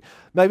naughty.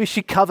 Maybe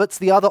she covets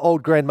the other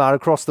old grandma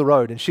across the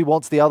road and she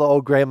wants the other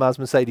old grandma's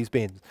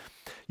Mercedes-Benz.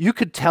 You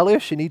could tell her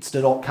she needs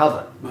to not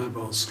covet.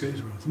 Mobile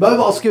scooter.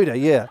 Mobile scooter,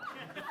 yeah.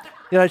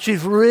 You know,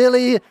 she's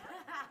really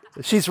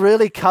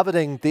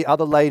coveting the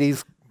other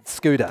lady's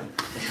scooter.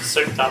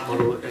 Souped up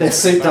model. That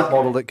souped up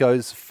model that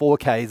goes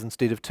 4Ks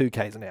instead of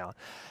 2Ks an hour.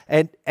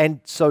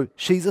 And so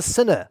she's a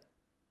sinner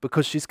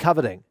because she's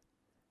coveting.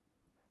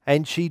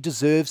 And she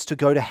deserves to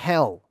go to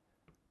hell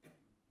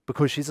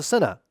because she's a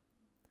sinner.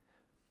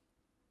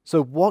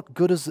 So what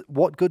good does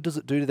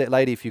it do to that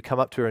lady if you come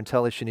up to her and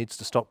tell her she needs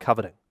to stop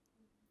coveting?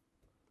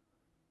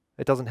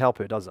 It doesn't help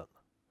her, does it?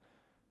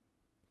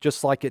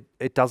 Just like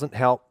it doesn't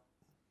help.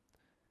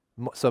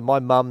 So my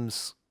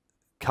mum's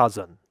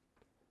cousin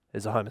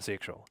is a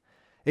homosexual.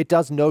 It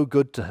does no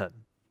good to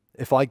him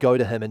if I go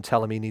to him and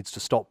tell him he needs to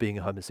stop being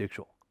a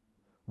homosexual.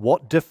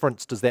 What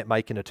difference does that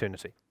make in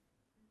eternity?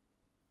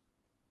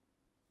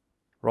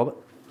 Robert?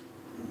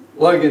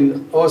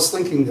 Logan, I was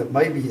thinking that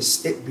maybe a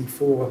step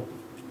before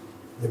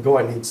the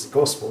guy needs the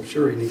gospel.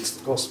 Sure, he needs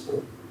the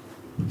gospel,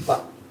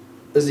 but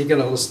is he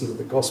going to listen to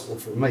the gospel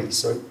from me?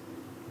 So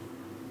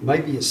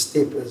maybe a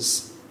step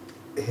is,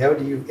 how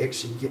do you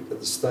actually get to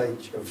the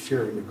stage of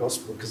sharing the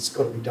gospel? Because it's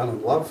got to be done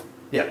in love.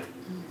 Yeah.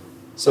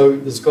 So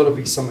there's got to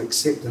be some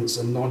acceptance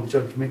and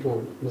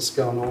non-judgmentalness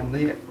going on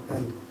there,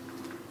 and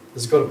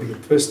there's got to be a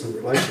personal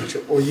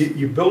relationship, or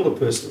you build a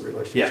personal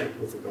relationship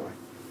with the guy.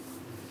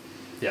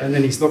 Yeah. And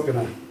then he's not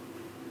going to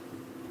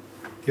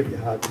give you a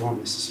hard time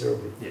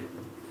necessarily. Yeah.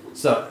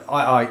 So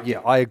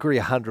I agree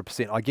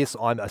 100%. I guess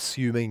I'm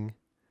assuming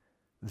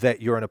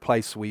that you're in a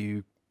place where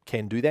you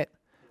can do that.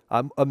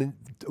 I mean,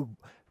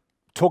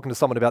 talking to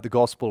someone about the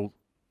gospel,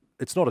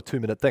 it's not a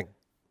 2-minute thing.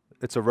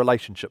 It's a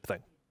relationship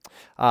thing.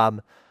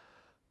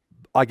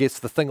 I guess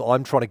the thing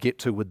I'm trying to get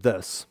to with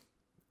this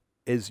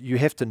is you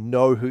have to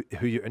know who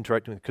you're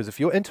interacting with. Because if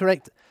you're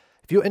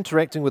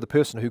interacting with a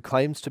person who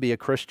claims to be a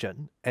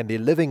Christian and they're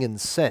living in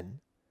sin,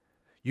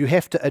 you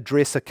have to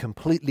address a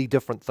completely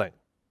different thing.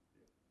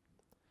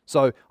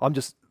 So I'm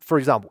just, for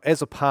example,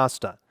 as a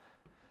pastor,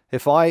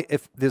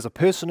 if there's a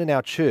person in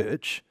our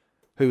church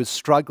who is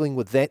struggling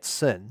with that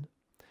sin,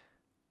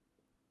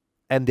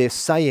 and they're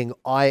saying,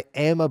 I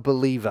am a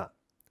believer,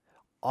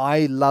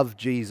 I love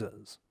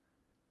Jesus,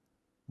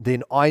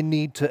 then I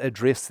need to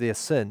address their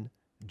sin,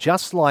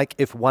 just like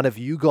if one of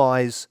you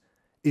guys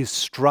is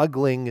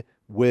struggling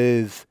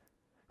with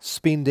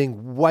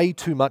spending way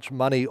too much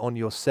money on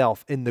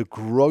yourself in the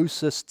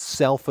grossest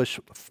selfish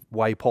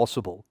way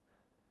possible.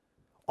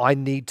 I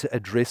need to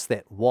address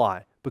that.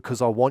 Why?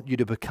 Because I want you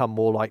to become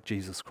more like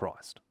Jesus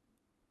Christ.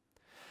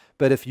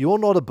 But if you're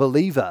not a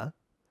believer,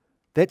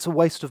 that's a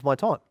waste of my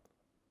time,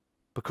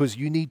 because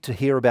you need to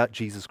hear about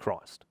Jesus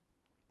Christ.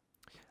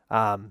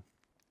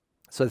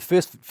 So the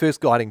first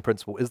guiding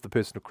principle is the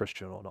person a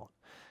Christian or not,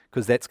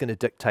 because that's going to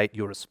dictate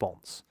your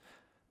response.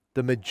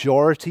 The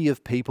majority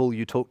of people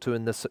you talk to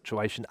in this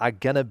situation are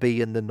going to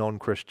be in the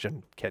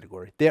non-Christian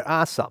category. There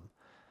are some.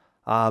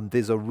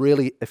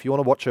 If you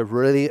want to watch a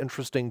really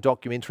interesting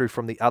documentary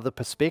from the other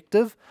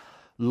perspective,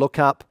 look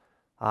up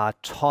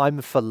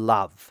Time for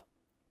Love.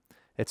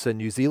 It's a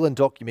New Zealand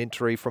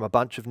documentary from a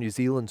bunch of New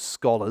Zealand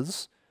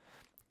scholars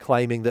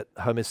claiming that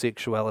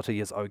homosexuality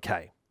is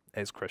okay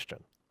as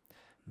Christian.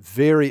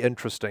 Very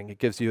interesting.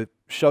 It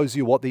shows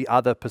you what the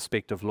other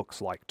perspective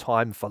looks like.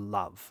 Time for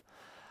Love.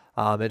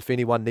 If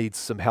anyone needs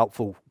some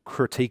helpful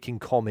critiquing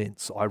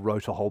comments, I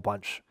wrote a whole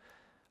bunch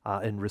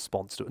in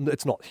response to it.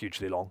 It's not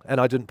hugely long,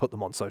 and I didn't put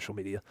them on social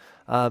media.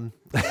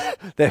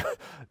 They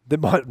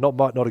might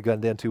not have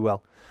gone down too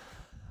well.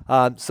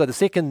 So the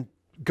second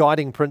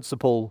guiding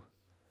principle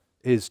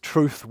is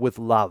truth with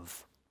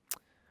love.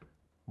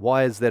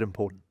 Why is that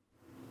important?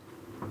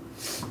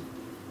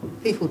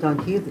 People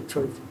don't hear the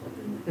truth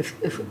if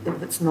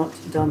it's not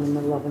done in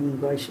a loving and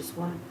gracious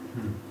way.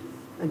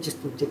 They just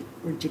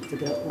reject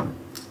it outright.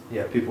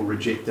 Yeah, people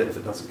reject it if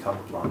it doesn't come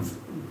with love.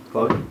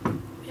 Chloe?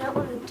 We don't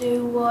want to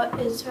do what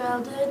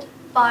Israel did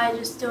by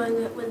just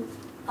doing it with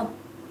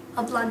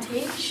a blunt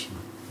edge,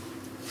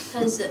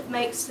 because it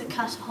makes the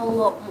cut a whole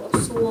lot more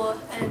sore,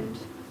 and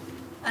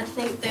I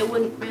think they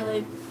wouldn't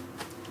really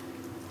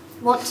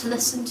want to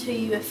listen to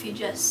you if you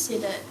just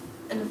said it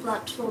in a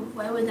blunt sort of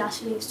way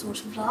without any sort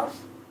of love.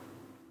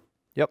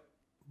 Yep.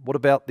 What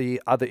about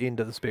the other end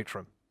of the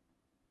spectrum?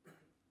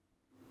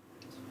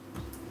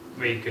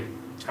 We could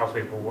tell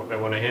people what they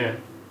want to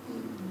hear.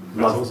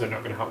 That's also not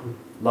going to help them.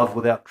 Love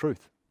without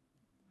truth.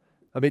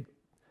 I mean,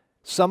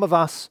 some of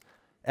us,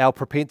 our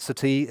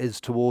propensity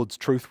is towards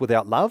truth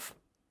without love.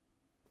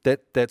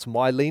 That's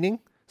my leaning.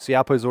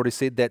 Siapo's already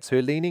said that's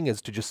her leaning,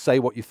 is to just say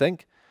what you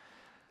think.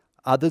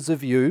 Others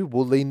of you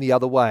will lean the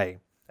other way,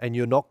 and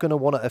you're not going to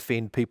want to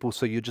offend people,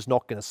 so you're just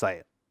not going to say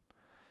it.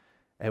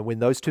 And when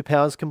those two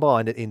powers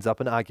combine, it ends up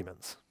in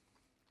arguments.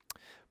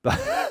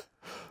 But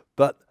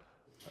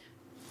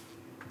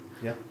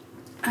yeah.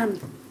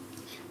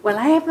 Well,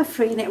 I have a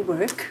friend at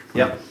work.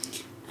 Yep.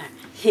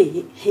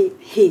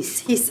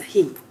 He's a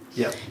he.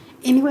 Yep.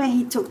 Anyway,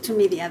 he talked to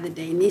me the other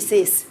day, and he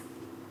says,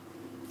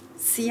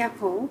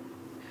 Siapo,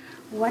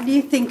 what do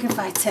you think if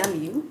I tell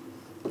you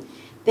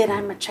that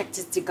I'm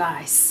attracted to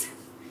guys?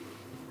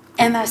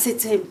 And I said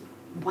to him,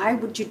 why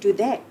would you do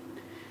that?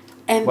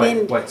 And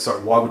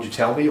sorry, why would you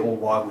tell me, or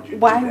why would you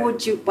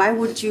why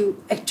would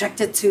you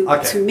attracted to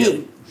me?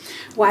 Yep.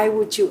 Why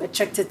would you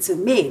attracted to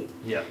me?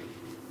 Yeah.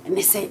 And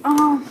they say,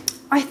 oh,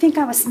 I think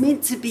I was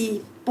meant to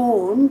be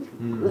born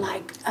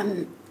like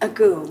a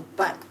girl,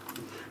 but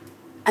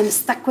I'm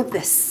stuck with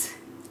this.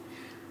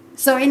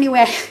 So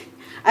anyway,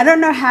 I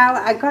don't know how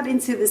I got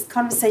into this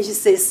conversation.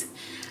 Says,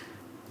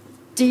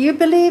 do you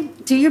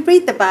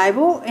read the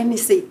Bible? And he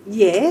said,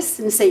 yes.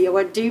 And he said,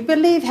 well, do you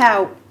believe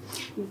how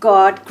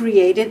God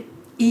created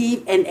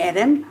Eve and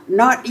Adam,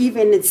 not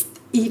even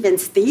Eve and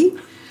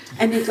Steve?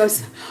 And he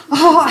goes,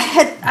 oh,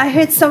 I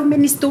heard so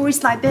many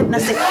stories like that. And I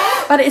said,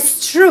 but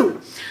it's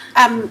true.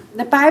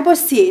 The Bible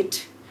said,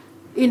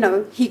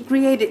 he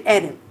created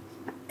Adam.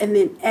 And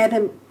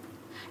then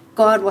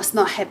God was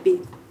not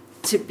happy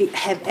to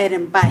have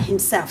Adam by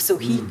himself. So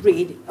he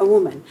created a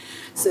woman.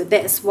 So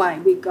that's why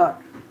we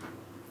got,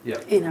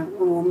 a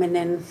woman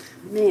and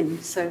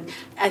men. So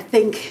I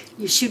think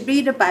you should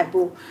read the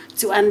Bible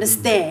to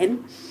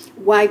understand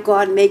why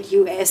God made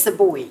you as a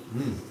boy.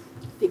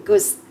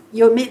 Because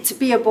you're meant to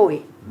be a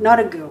boy, not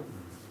a girl.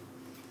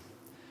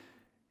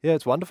 Yeah,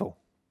 it's wonderful.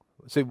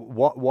 See,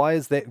 why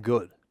is that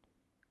good?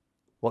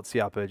 What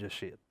Siapo just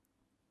shared.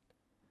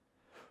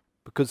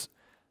 Because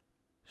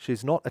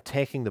she's not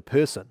attacking the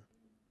person.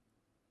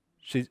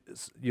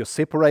 You're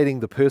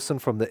separating the person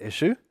from the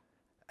issue,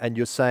 and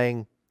you're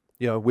saying,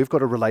 we've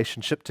got a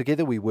relationship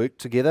together, we work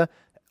together,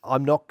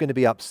 I'm not going to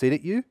be upset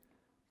at you,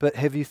 but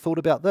have you thought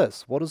about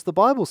this? What does the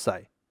Bible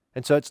say?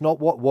 And so it's not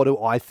what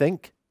do I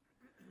think?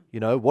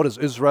 What does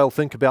Israel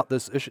think about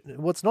this issue?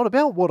 Well, it's not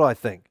about what I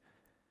think.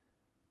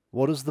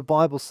 What does the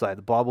Bible say?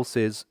 The Bible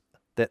says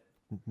that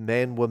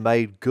men were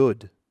made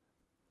good.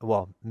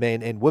 Well,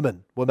 man and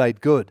women were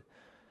made good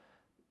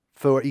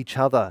for each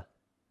other.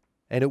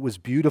 And it was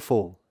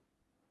beautiful.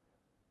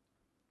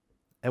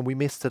 And we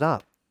messed it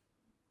up.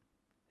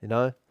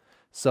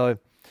 So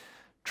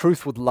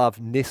truth with love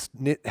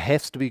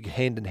has to be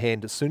hand in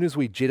hand. As soon as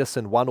we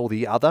jettison one or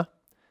the other,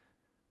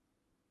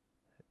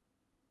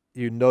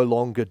 you no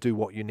longer do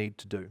what you need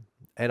to do.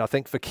 And I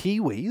think for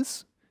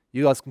Kiwis,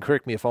 you guys can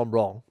correct me if I'm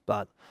wrong,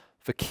 but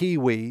for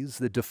Kiwis,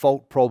 the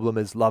default problem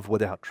is love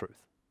without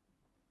truth.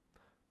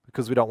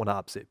 Because we don't want to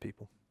upset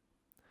people.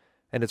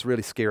 And it's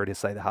really scary to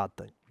say the hard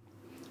thing.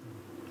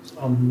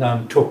 On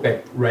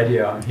Talkback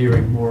Radio, I'm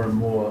hearing more and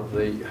more of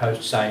the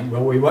hosts saying,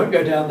 well, we won't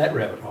go down that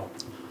rabbit hole.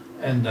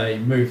 And they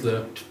move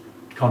the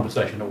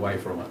conversation away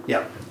from it.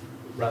 Yeah.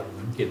 Rather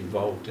than get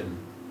involved in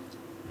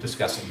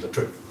discussing the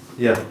truth.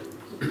 Yeah.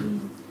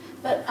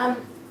 But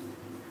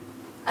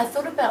I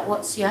thought about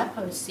what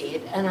Siapo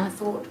said, and I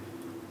thought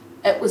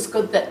it was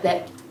good that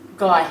that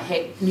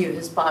guy knew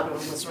his Bible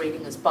and was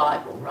reading his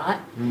Bible,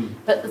 right?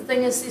 But the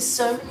thing is, there's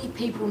so many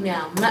people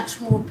now, much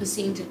more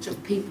percentage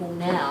of people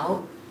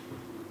now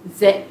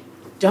that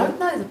don't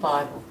know the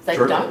Bible. They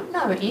don't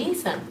know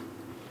anything.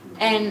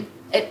 And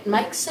it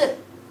makes it,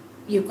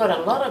 you've got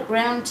a lot of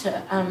ground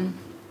to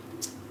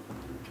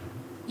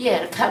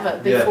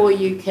cover before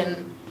you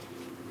can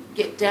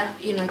get down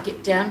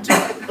to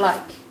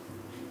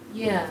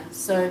it.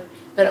 So,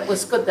 but it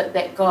was good that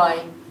that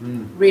guy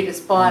read his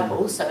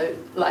Bible, so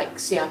like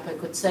Siapo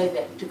could say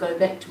that, to go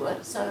back to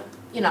it. So,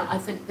 I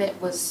think that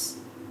was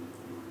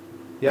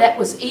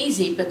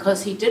easy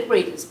because he did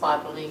read his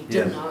Bible and he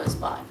did know his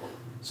Bible.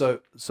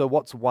 So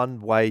what's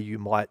one way you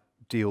might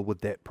deal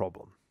with that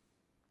problem?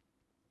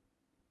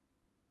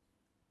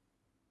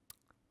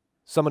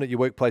 Someone at your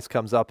workplace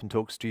comes up and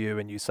talks to you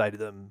and you say to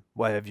them,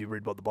 well, have you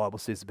read what the Bible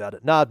says about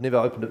it? No, I've never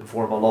opened it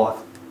before in my life.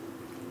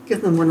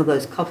 Give them one of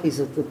those copies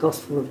of the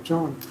Gospel of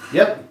John.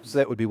 Yep. So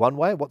that would be one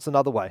way. What's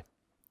another way?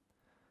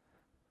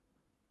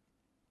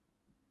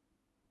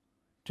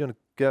 Do you want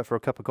to go out for a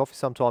cup of coffee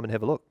sometime and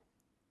have a look?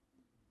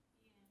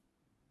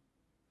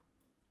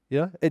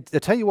 I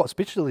tell you what,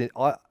 especially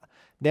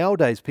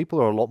nowadays, people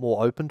are a lot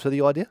more open to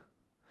the idea.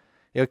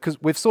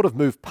 Because we've sort of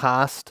moved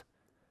past,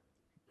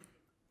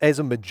 as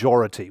a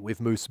majority,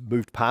 we've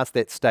moved past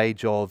that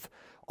stage of,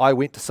 I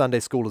went to Sunday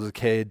school as a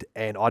kid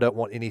and I don't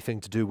want anything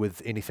to do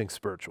with anything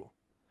spiritual.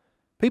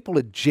 People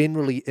are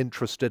generally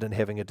interested in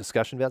having a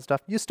discussion about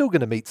stuff. You're still going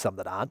to meet some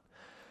that aren't.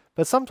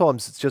 But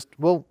sometimes it's just,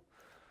 should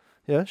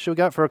we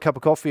go out for a cup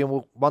of coffee and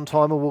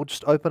we'll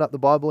just open up the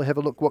Bible and have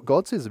a look what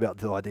God says about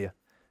the idea.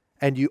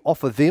 And you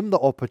offer them the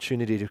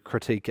opportunity to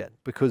critique it,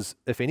 because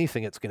if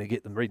anything, it's going to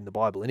get them reading the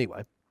Bible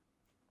anyway.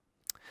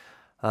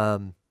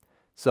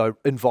 So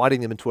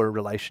inviting them into a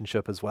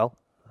relationship as well.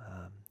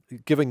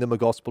 Giving them a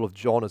Gospel of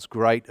John is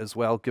great as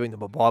well. Giving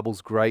them a Bible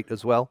is great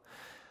as well.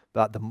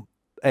 But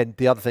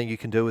the other thing you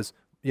can do is,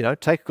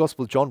 take a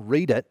Gospel of John,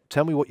 read it,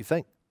 tell me what you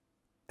think,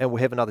 and we'll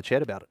have another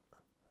chat about it.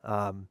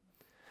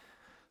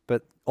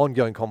 But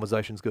ongoing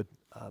conversation is good.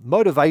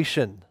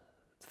 Motivation,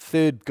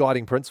 third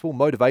guiding principle,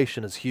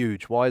 motivation is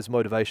huge. Why is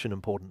motivation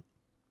important?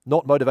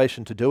 Not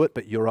motivation to do it,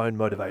 but your own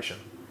motivation.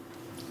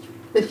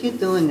 If you're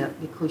doing it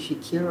because you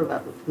care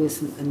about the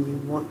person and you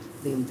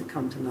want them to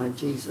come to know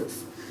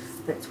Jesus,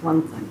 that's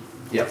one thing.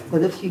 Yep.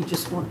 But if you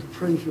just want to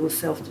prove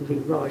yourself to be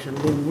right and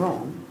them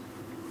wrong,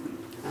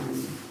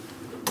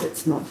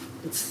 it's not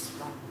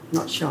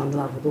showing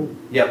love at all.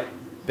 Yep.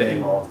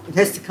 Bang on. It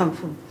has to come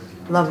from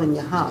love in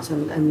your heart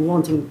and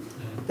wanting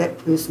that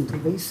person to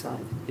be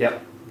saved.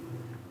 Yep.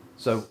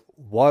 So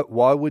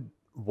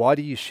why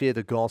do you share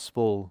the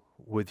gospel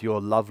with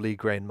your lovely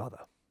grandmother?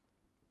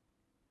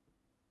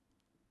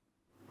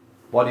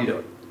 Why do you do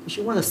it? Because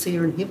you want to see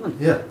her in heaven.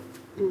 Yeah.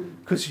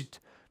 Because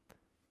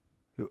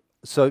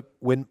so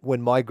when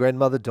my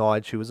grandmother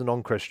died, she was a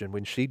non-Christian.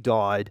 When she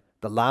died,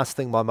 the last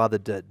thing my mother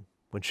did,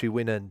 when she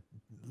went in,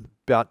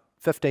 about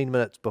 15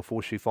 minutes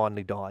before she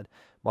finally died,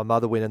 my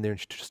mother went in there and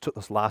she just took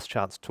this last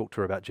chance to talk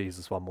to her about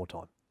Jesus one more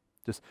time.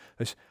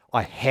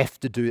 I have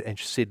to do it. And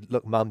she said,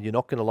 look, Mum, you're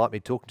not going to like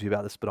me talking to you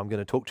about this, but I'm going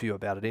to talk to you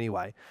about it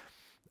anyway.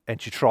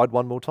 And she tried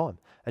one more time.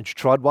 And she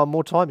tried one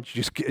more time, and she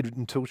just did it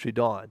until she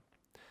died.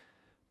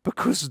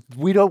 Because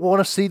we don't want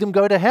to see them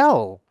go to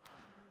hell.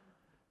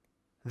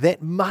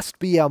 That must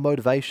be our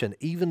motivation,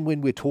 even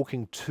when we're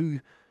talking to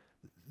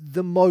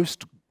the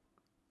most,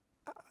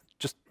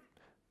 just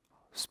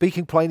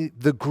speaking plainly,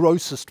 the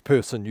grossest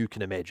person you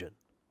can imagine.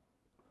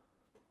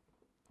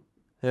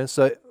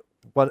 So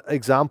one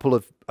example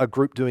of a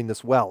group doing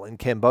this well. In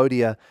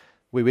Cambodia,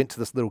 we went to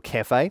this little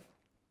cafe,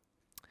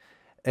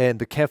 and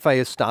the cafe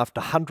is staffed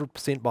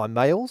 100% by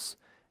males,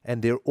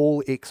 and they're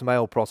all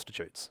ex-male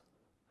prostitutes.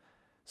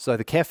 So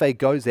the cafe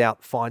goes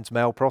out, finds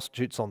male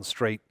prostitutes on the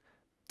street,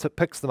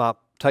 picks them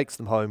up, takes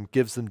them home,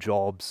 gives them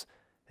jobs,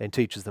 and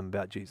teaches them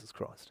about Jesus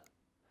Christ.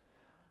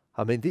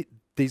 I mean,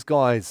 these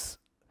guys,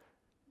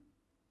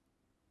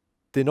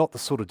 they're not the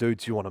sort of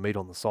dudes you want to meet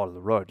on the side of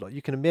the road. Like,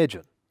 you can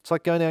imagine. It's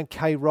like going down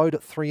K Road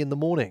at 3 in the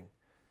morning.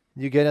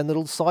 You go down the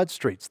little side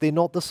streets. They're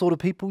not the sort of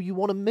people you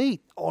want to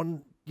meet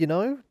on, you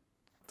know,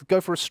 to go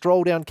for a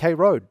stroll down K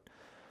Road.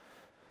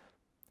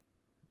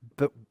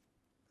 But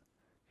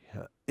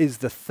is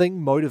the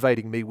thing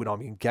motivating me when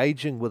I'm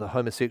engaging with a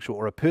homosexual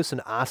or a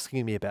person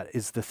asking me about it,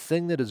 is the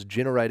thing that is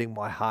generating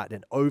my heart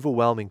an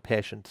overwhelming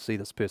passion to see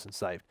this person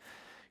saved?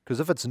 Because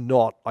if it's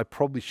not, I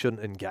probably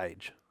shouldn't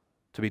engage,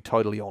 to be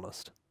totally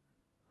honest.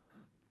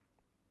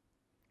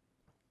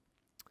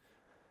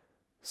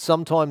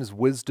 Sometimes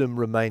wisdom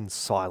remains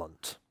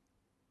silent.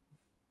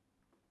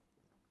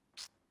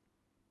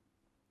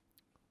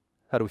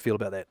 How do we feel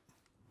about that?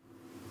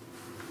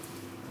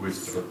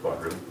 Wisdom of quite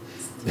really.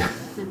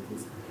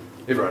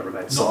 Everyone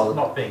remains silent.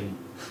 Not being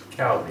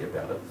cowardly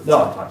about it, but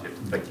No. sometimes you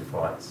have to pick your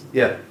fights.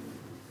 Yeah.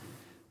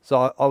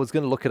 So I was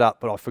going to look it up,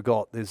 but I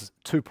forgot. There's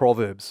 2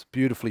 proverbs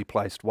beautifully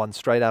placed, one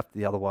straight after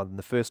the other one. And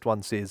the first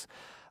one says,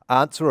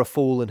 "Answer a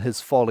fool in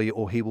his folly,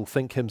 or he will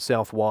think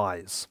himself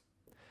wise."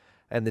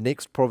 And the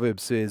next proverb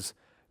says,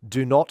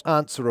 "Do not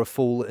answer a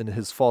fool in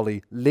his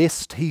folly,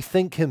 lest he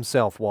think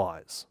himself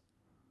wise."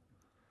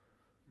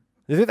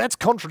 You think that's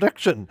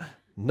contradiction?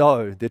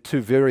 No, they're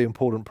 2 very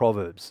important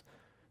proverbs.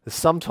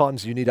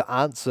 Sometimes you need to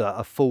answer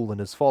a fool in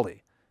his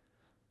folly.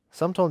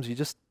 Sometimes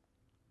it's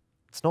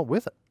not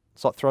worth it.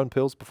 It's like throwing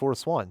pearls before a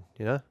swine,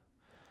 you know?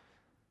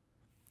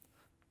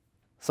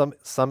 Some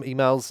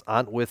emails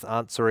aren't worth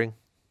answering.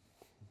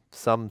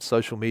 Some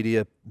social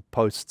media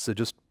posts are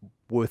just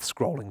worth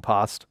scrolling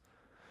past.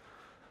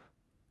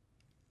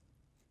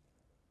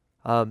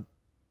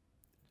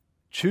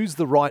 Choose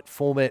the right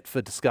format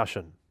for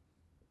discussion.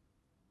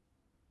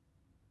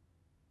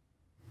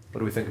 What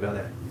do we think about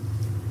that?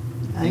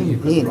 I think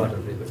you've got it right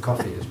over there. The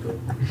coffee is good.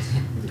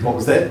 What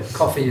was that?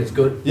 Coffee is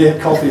good. Yeah,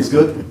 coffee is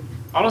good.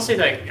 Honestly,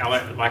 like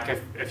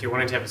if you're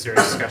wanting to have a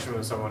serious discussion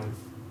with someone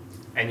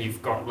and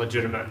you've got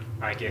legit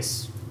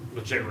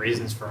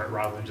reasons for it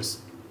rather than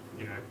just,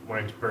 you know,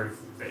 wanting to prove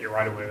that you're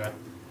right or whatever,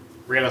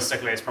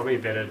 realistically, it's probably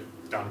better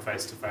done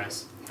face to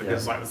face.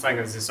 Because like the thing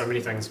is, there's so many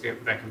things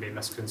that can be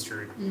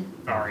misconstrued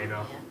via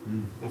email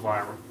or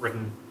via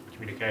written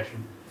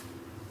communication.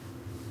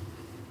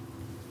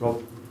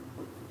 Rob?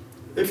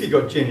 If you've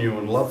got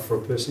genuine love for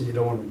a person, you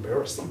don't want to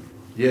embarrass them.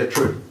 Yeah,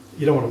 true.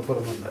 You don't want to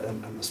put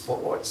them in the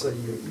spotlight. So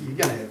you're going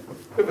to have,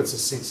 if it's a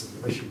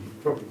sensitive issue, you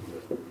probably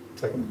need to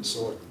take them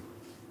aside.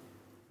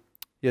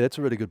 Yeah, that's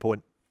a really good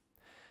point.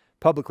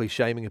 Publicly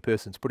shaming a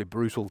person is pretty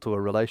brutal to a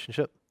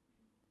relationship.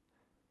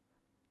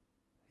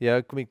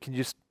 Yeah, I mean, can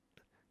you just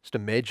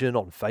imagine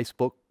on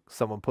Facebook,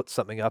 someone puts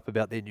something up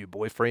about their new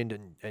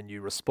boyfriend and you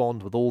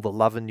respond with all the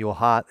love in your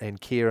heart and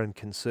care and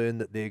concern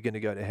that they're going to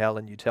go to hell,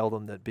 and you tell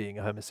them that being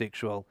a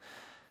homosexual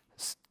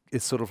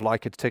is sort of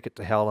like a ticket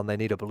to hell and they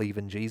need to believe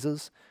in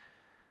Jesus.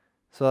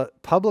 So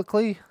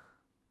publicly,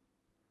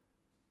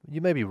 you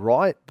may be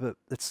right, but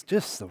it's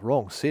just the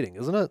wrong setting,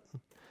 isn't it?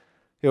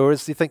 You know,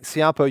 whereas you think,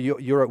 Siapo,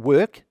 you're at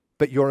work,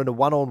 but you're in a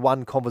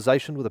one-on-one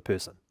conversation with a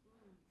person.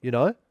 You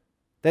know?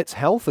 That's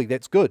healthy,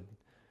 that's good.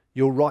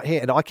 You're right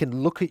here, and I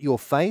can look at your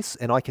face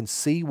and I can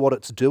see what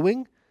it's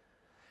doing,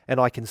 and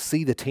I can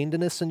see the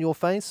tenderness in your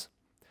face.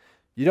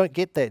 You don't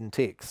get that in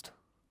text.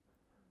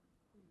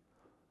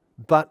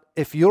 But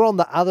if you're on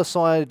the other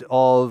side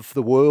of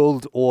the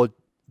world or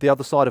the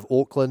other side of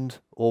Auckland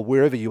or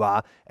wherever you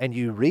are, and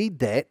you read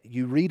that,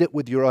 you read it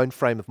with your own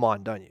frame of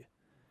mind, don't you?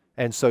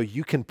 And so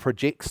you can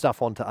project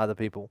stuff onto other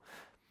people.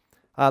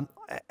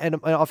 And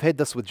I've had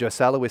this with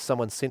Josella where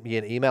someone sent me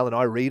an email and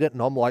I read it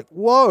and I'm like,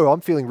 whoa,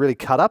 I'm feeling really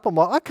cut up. I'm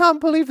like, I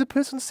can't believe the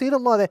person said it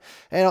like that.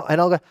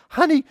 And I'll go,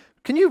 honey,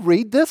 can you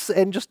read this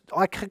and just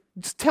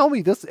tell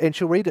me this? And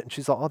she'll read it and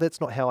she's like, oh, that's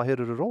not how I heard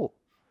it at all.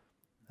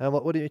 And I'm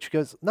like, what do you mean? She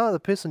goes, no, the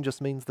person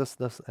just means this.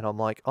 And I'm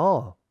like,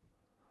 oh,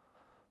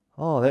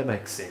 that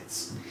makes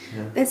sense.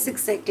 Yeah. That's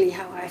exactly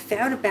how I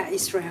felt about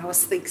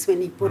Israel's things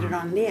when he put it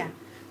on there.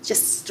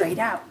 Just straight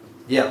out.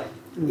 Yeah.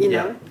 You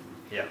know?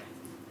 Yeah.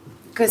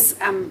 Because,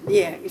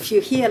 if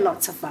you hear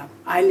lots of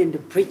Islander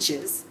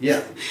preachers,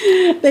 yeah,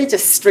 they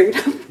just straight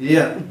up.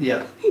 Yeah.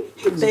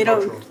 they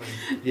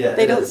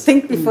don't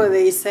think before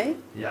they say.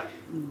 Yeah.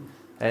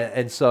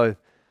 And so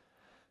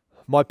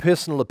my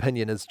personal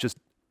opinion is just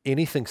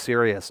anything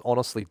serious,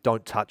 honestly,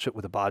 don't touch it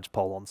with a barge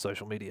pole on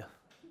social media.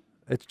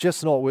 It's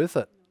just not worth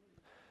it.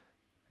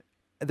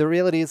 The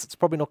reality is it's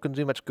probably not going to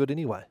do much good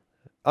anyway.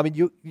 I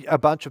mean, a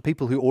bunch of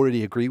people who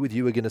already agree with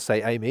you are going to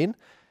say amen,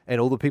 and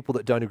all the people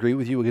that don't agree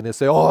with you are going to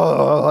say,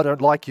 oh, I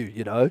don't like you,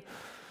 you know.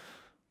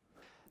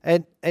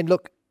 And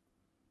look,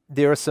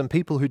 there are some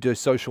people who do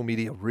social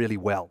media really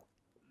well.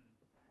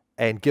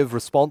 and give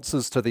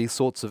responses to these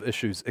sorts of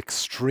issues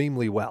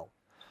extremely well.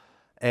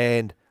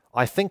 And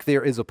I think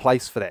there is a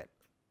place for that.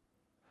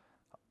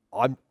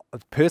 I'm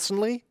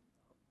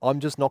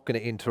just not going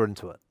to enter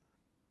into it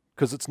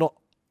because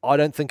I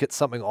don't think it's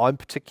something I'm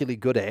particularly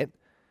good at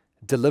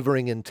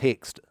delivering in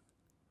text.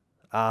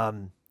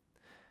 So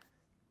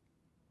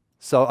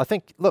I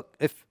think, look,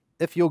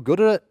 if you're good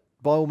at it,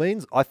 by all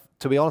means,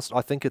 to be honest,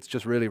 I think it's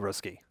just really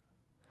risky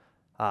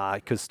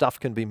because stuff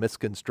can be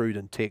misconstrued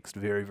in text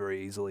very,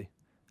 very easily.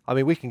 I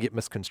mean, we can get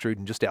misconstrued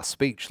in just our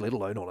speech, let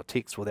alone on a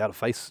text without a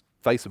face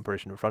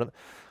impression in front of it.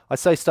 I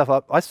say stuff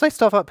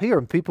up here,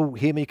 and people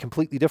hear me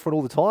completely different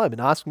all the time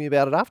and ask me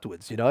about it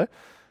afterwards.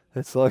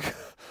 It's like,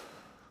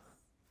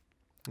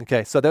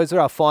 okay. So those are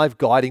our 5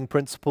 guiding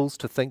principles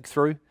to think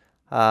through.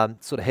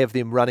 Sort of have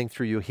them running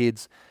through your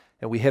heads,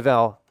 and we have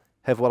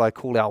what I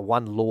call our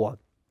one law.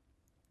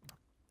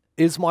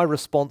 Is my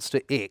response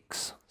to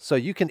X? So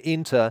you can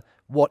enter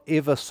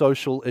whatever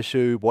social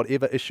issue,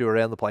 whatever issue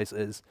around the place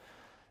is.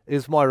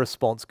 Is my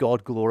response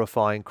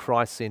God-glorifying,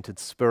 Christ-centered,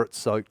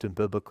 spirit-soaked, and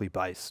biblically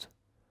based?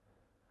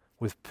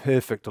 With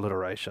perfect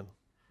alliteration.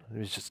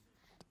 Just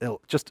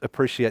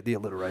appreciate the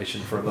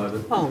alliteration for a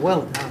moment. Oh,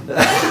 well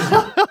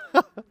done.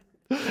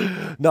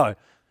 No.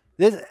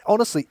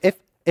 Honestly,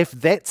 if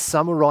that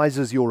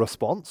summarizes your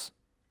response,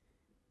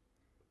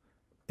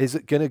 is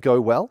it going to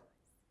go well?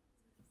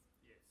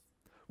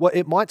 Well,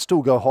 it might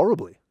still go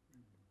horribly,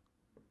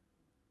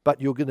 but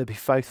you're going to be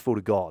faithful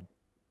to God.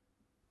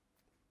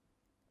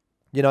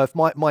 If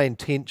my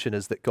intention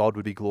is that God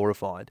would be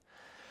glorified,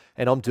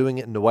 and I'm doing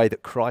it in a way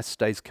that Christ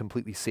stays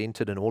completely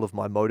centered in all of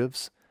my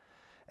motives,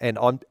 and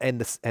I'm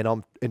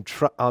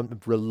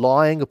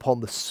relying upon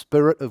the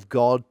Spirit of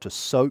God to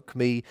soak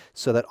me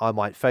so that I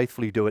might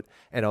faithfully do it,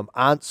 and I'm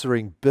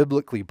answering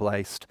biblically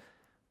based.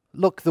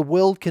 Look, the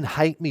world can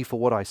hate me for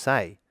what I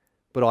say,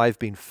 but I've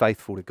been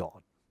faithful to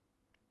God.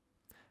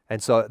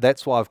 And so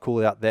that's why I've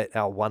called out that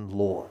our one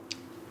law.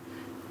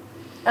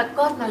 But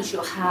God knows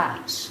your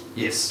heart.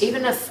 Yes.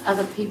 Even if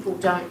other people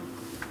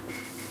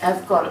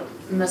have got it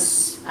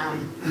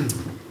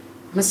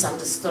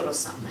misunderstood or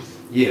something.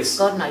 Yes.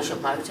 God knows your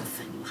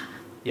motive in your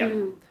heart.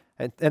 Yeah.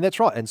 And that's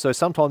right. And so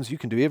sometimes you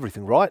can do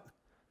everything right,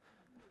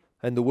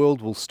 and the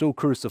world will still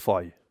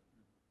crucify you.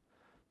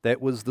 That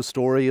was the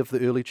story of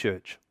the early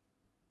church.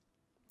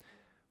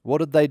 What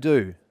did they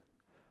do?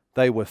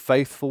 They were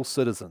faithful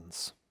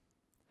citizens.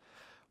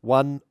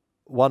 One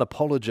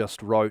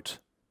apologist wrote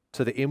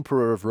to the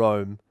emperor of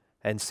Rome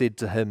and said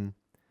to him,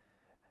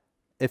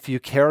 if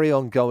you carry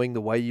on going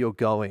the way you're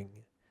going,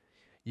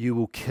 you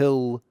will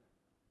kill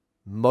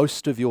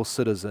most of your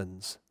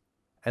citizens,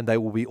 and they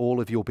will be all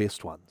of your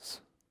best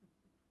ones.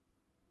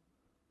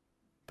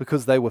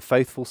 Because they were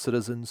faithful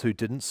citizens who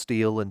didn't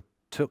steal and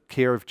took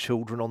care of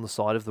children on the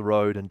side of the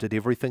road and did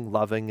everything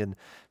loving and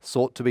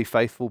sought to be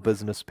faithful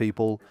business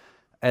people,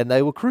 and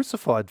they were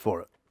crucified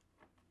for it.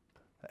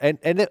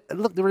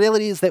 Look, the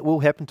reality is that will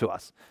happen to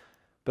us.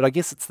 But I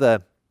guess it's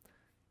the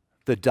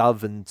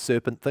dove and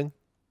serpent thing.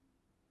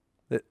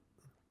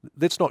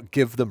 Let's not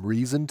give them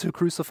reason to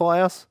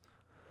crucify us.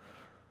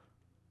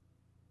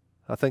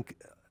 I think,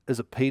 is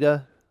it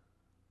Peter?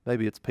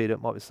 Maybe it's Peter,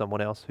 it might be someone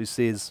else, who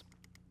says,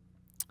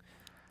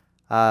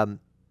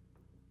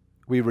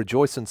 we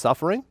rejoice in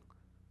suffering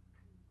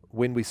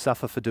when we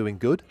suffer for doing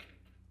good,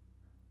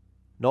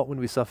 not when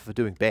we suffer for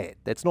doing bad.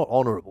 That's not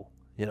honorable,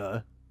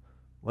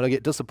 When I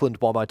get disciplined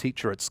by my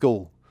teacher at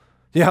school,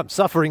 I'm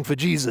suffering for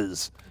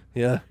Jesus.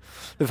 If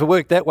it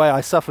worked that way,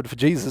 I suffered for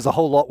Jesus a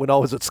whole lot when I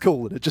was at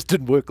school, and it just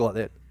didn't work like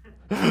that.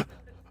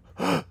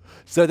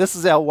 So this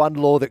is our one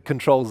law that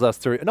controls us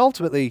through. And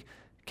ultimately,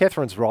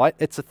 Catherine's right.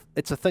 It's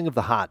a thing of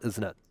the heart,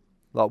 isn't it?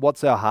 Like,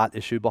 what's our heart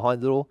issue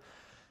behind it all?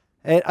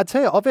 And I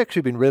tell you, I've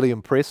actually been really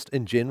impressed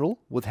in general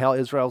with how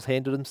Israel's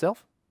handled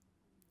himself.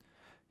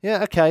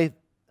 Yeah, okay,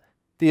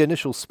 the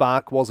initial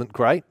spark wasn't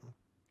great.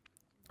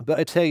 But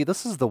I tell you,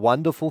 this is the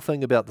wonderful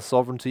thing about the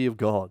sovereignty of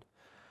God.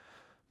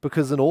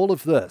 Because in all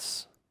of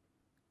this,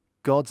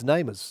 God's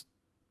name is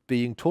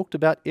being talked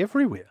about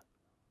everywhere.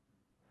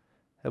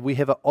 And we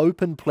have an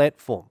open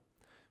platform.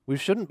 We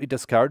shouldn't be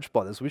discouraged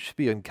by this. We should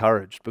be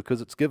encouraged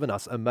because it's given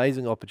us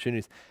amazing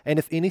opportunities. And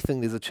if anything,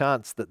 there's a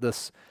chance that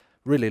this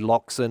really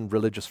locks in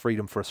religious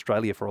freedom for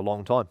Australia for a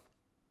long time.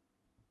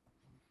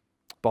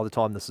 By the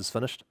time this is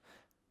finished.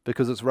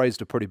 Because it's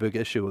raised a pretty big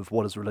issue of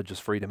what does religious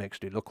freedom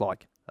actually look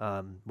like,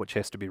 which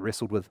has to be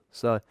wrestled with.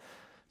 So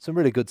some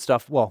really good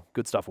stuff. Well,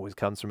 good stuff always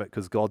comes from it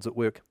because God's at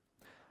work.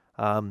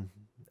 And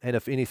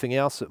if anything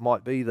else, it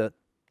might be that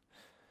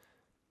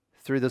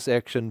through this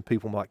action,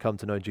 people might come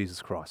to know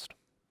Jesus Christ.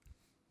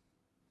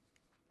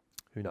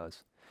 Who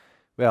knows?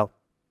 Well,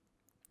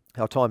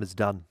 our time is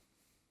done.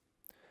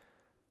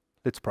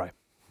 Let's pray.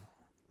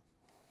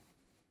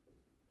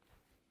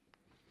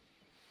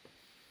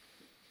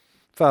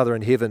 Father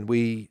in heaven,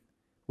 we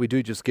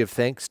do just give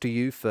thanks to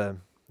you for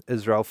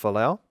Israel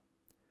Folau.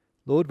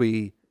 Lord,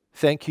 we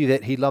thank you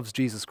that he loves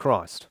Jesus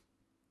Christ.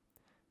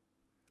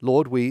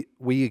 Lord, we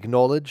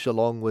acknowledge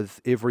along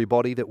with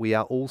everybody that we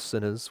are all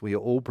sinners, we are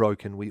all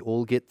broken, we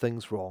all get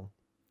things wrong.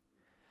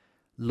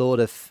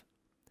 Lord, if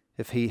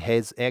he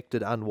has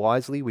acted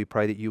unwisely, we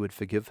pray that you would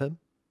forgive him.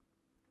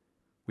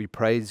 We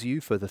praise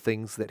you for the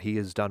things that he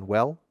has done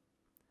well.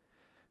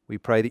 We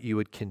pray that you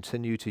would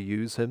continue to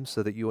use him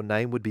so that your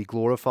name would be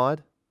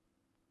glorified.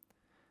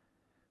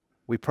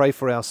 We pray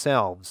for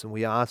ourselves, and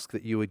we ask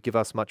that you would give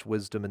us much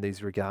wisdom in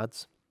these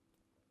regards,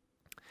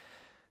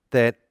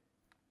 that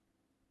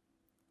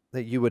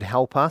you would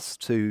help us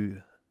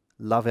to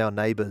love our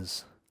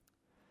neighbours,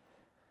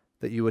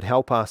 that you would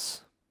help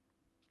us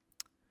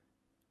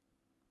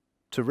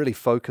to really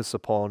focus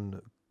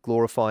upon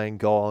glorifying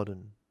God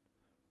and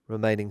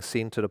remaining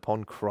centered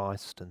upon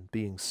Christ and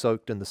being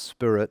soaked in the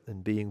Spirit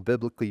and being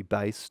biblically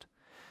based.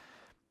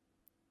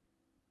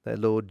 That,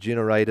 Lord,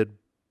 generated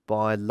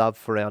by love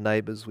for our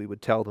neighbours, we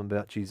would tell them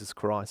about Jesus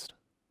Christ.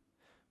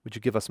 Would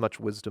you give us much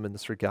wisdom in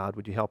this regard?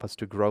 Would you help us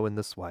to grow in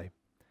this way,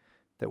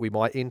 that we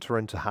might enter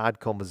into hard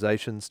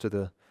conversations to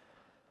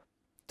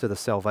the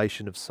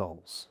salvation of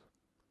souls?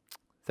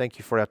 Thank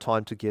you for our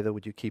time together.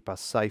 Would you keep us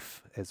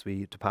safe as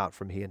we depart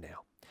from here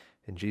now?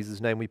 In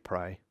Jesus' name we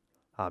pray.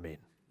 Amen.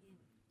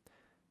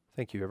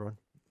 Thank you, everyone.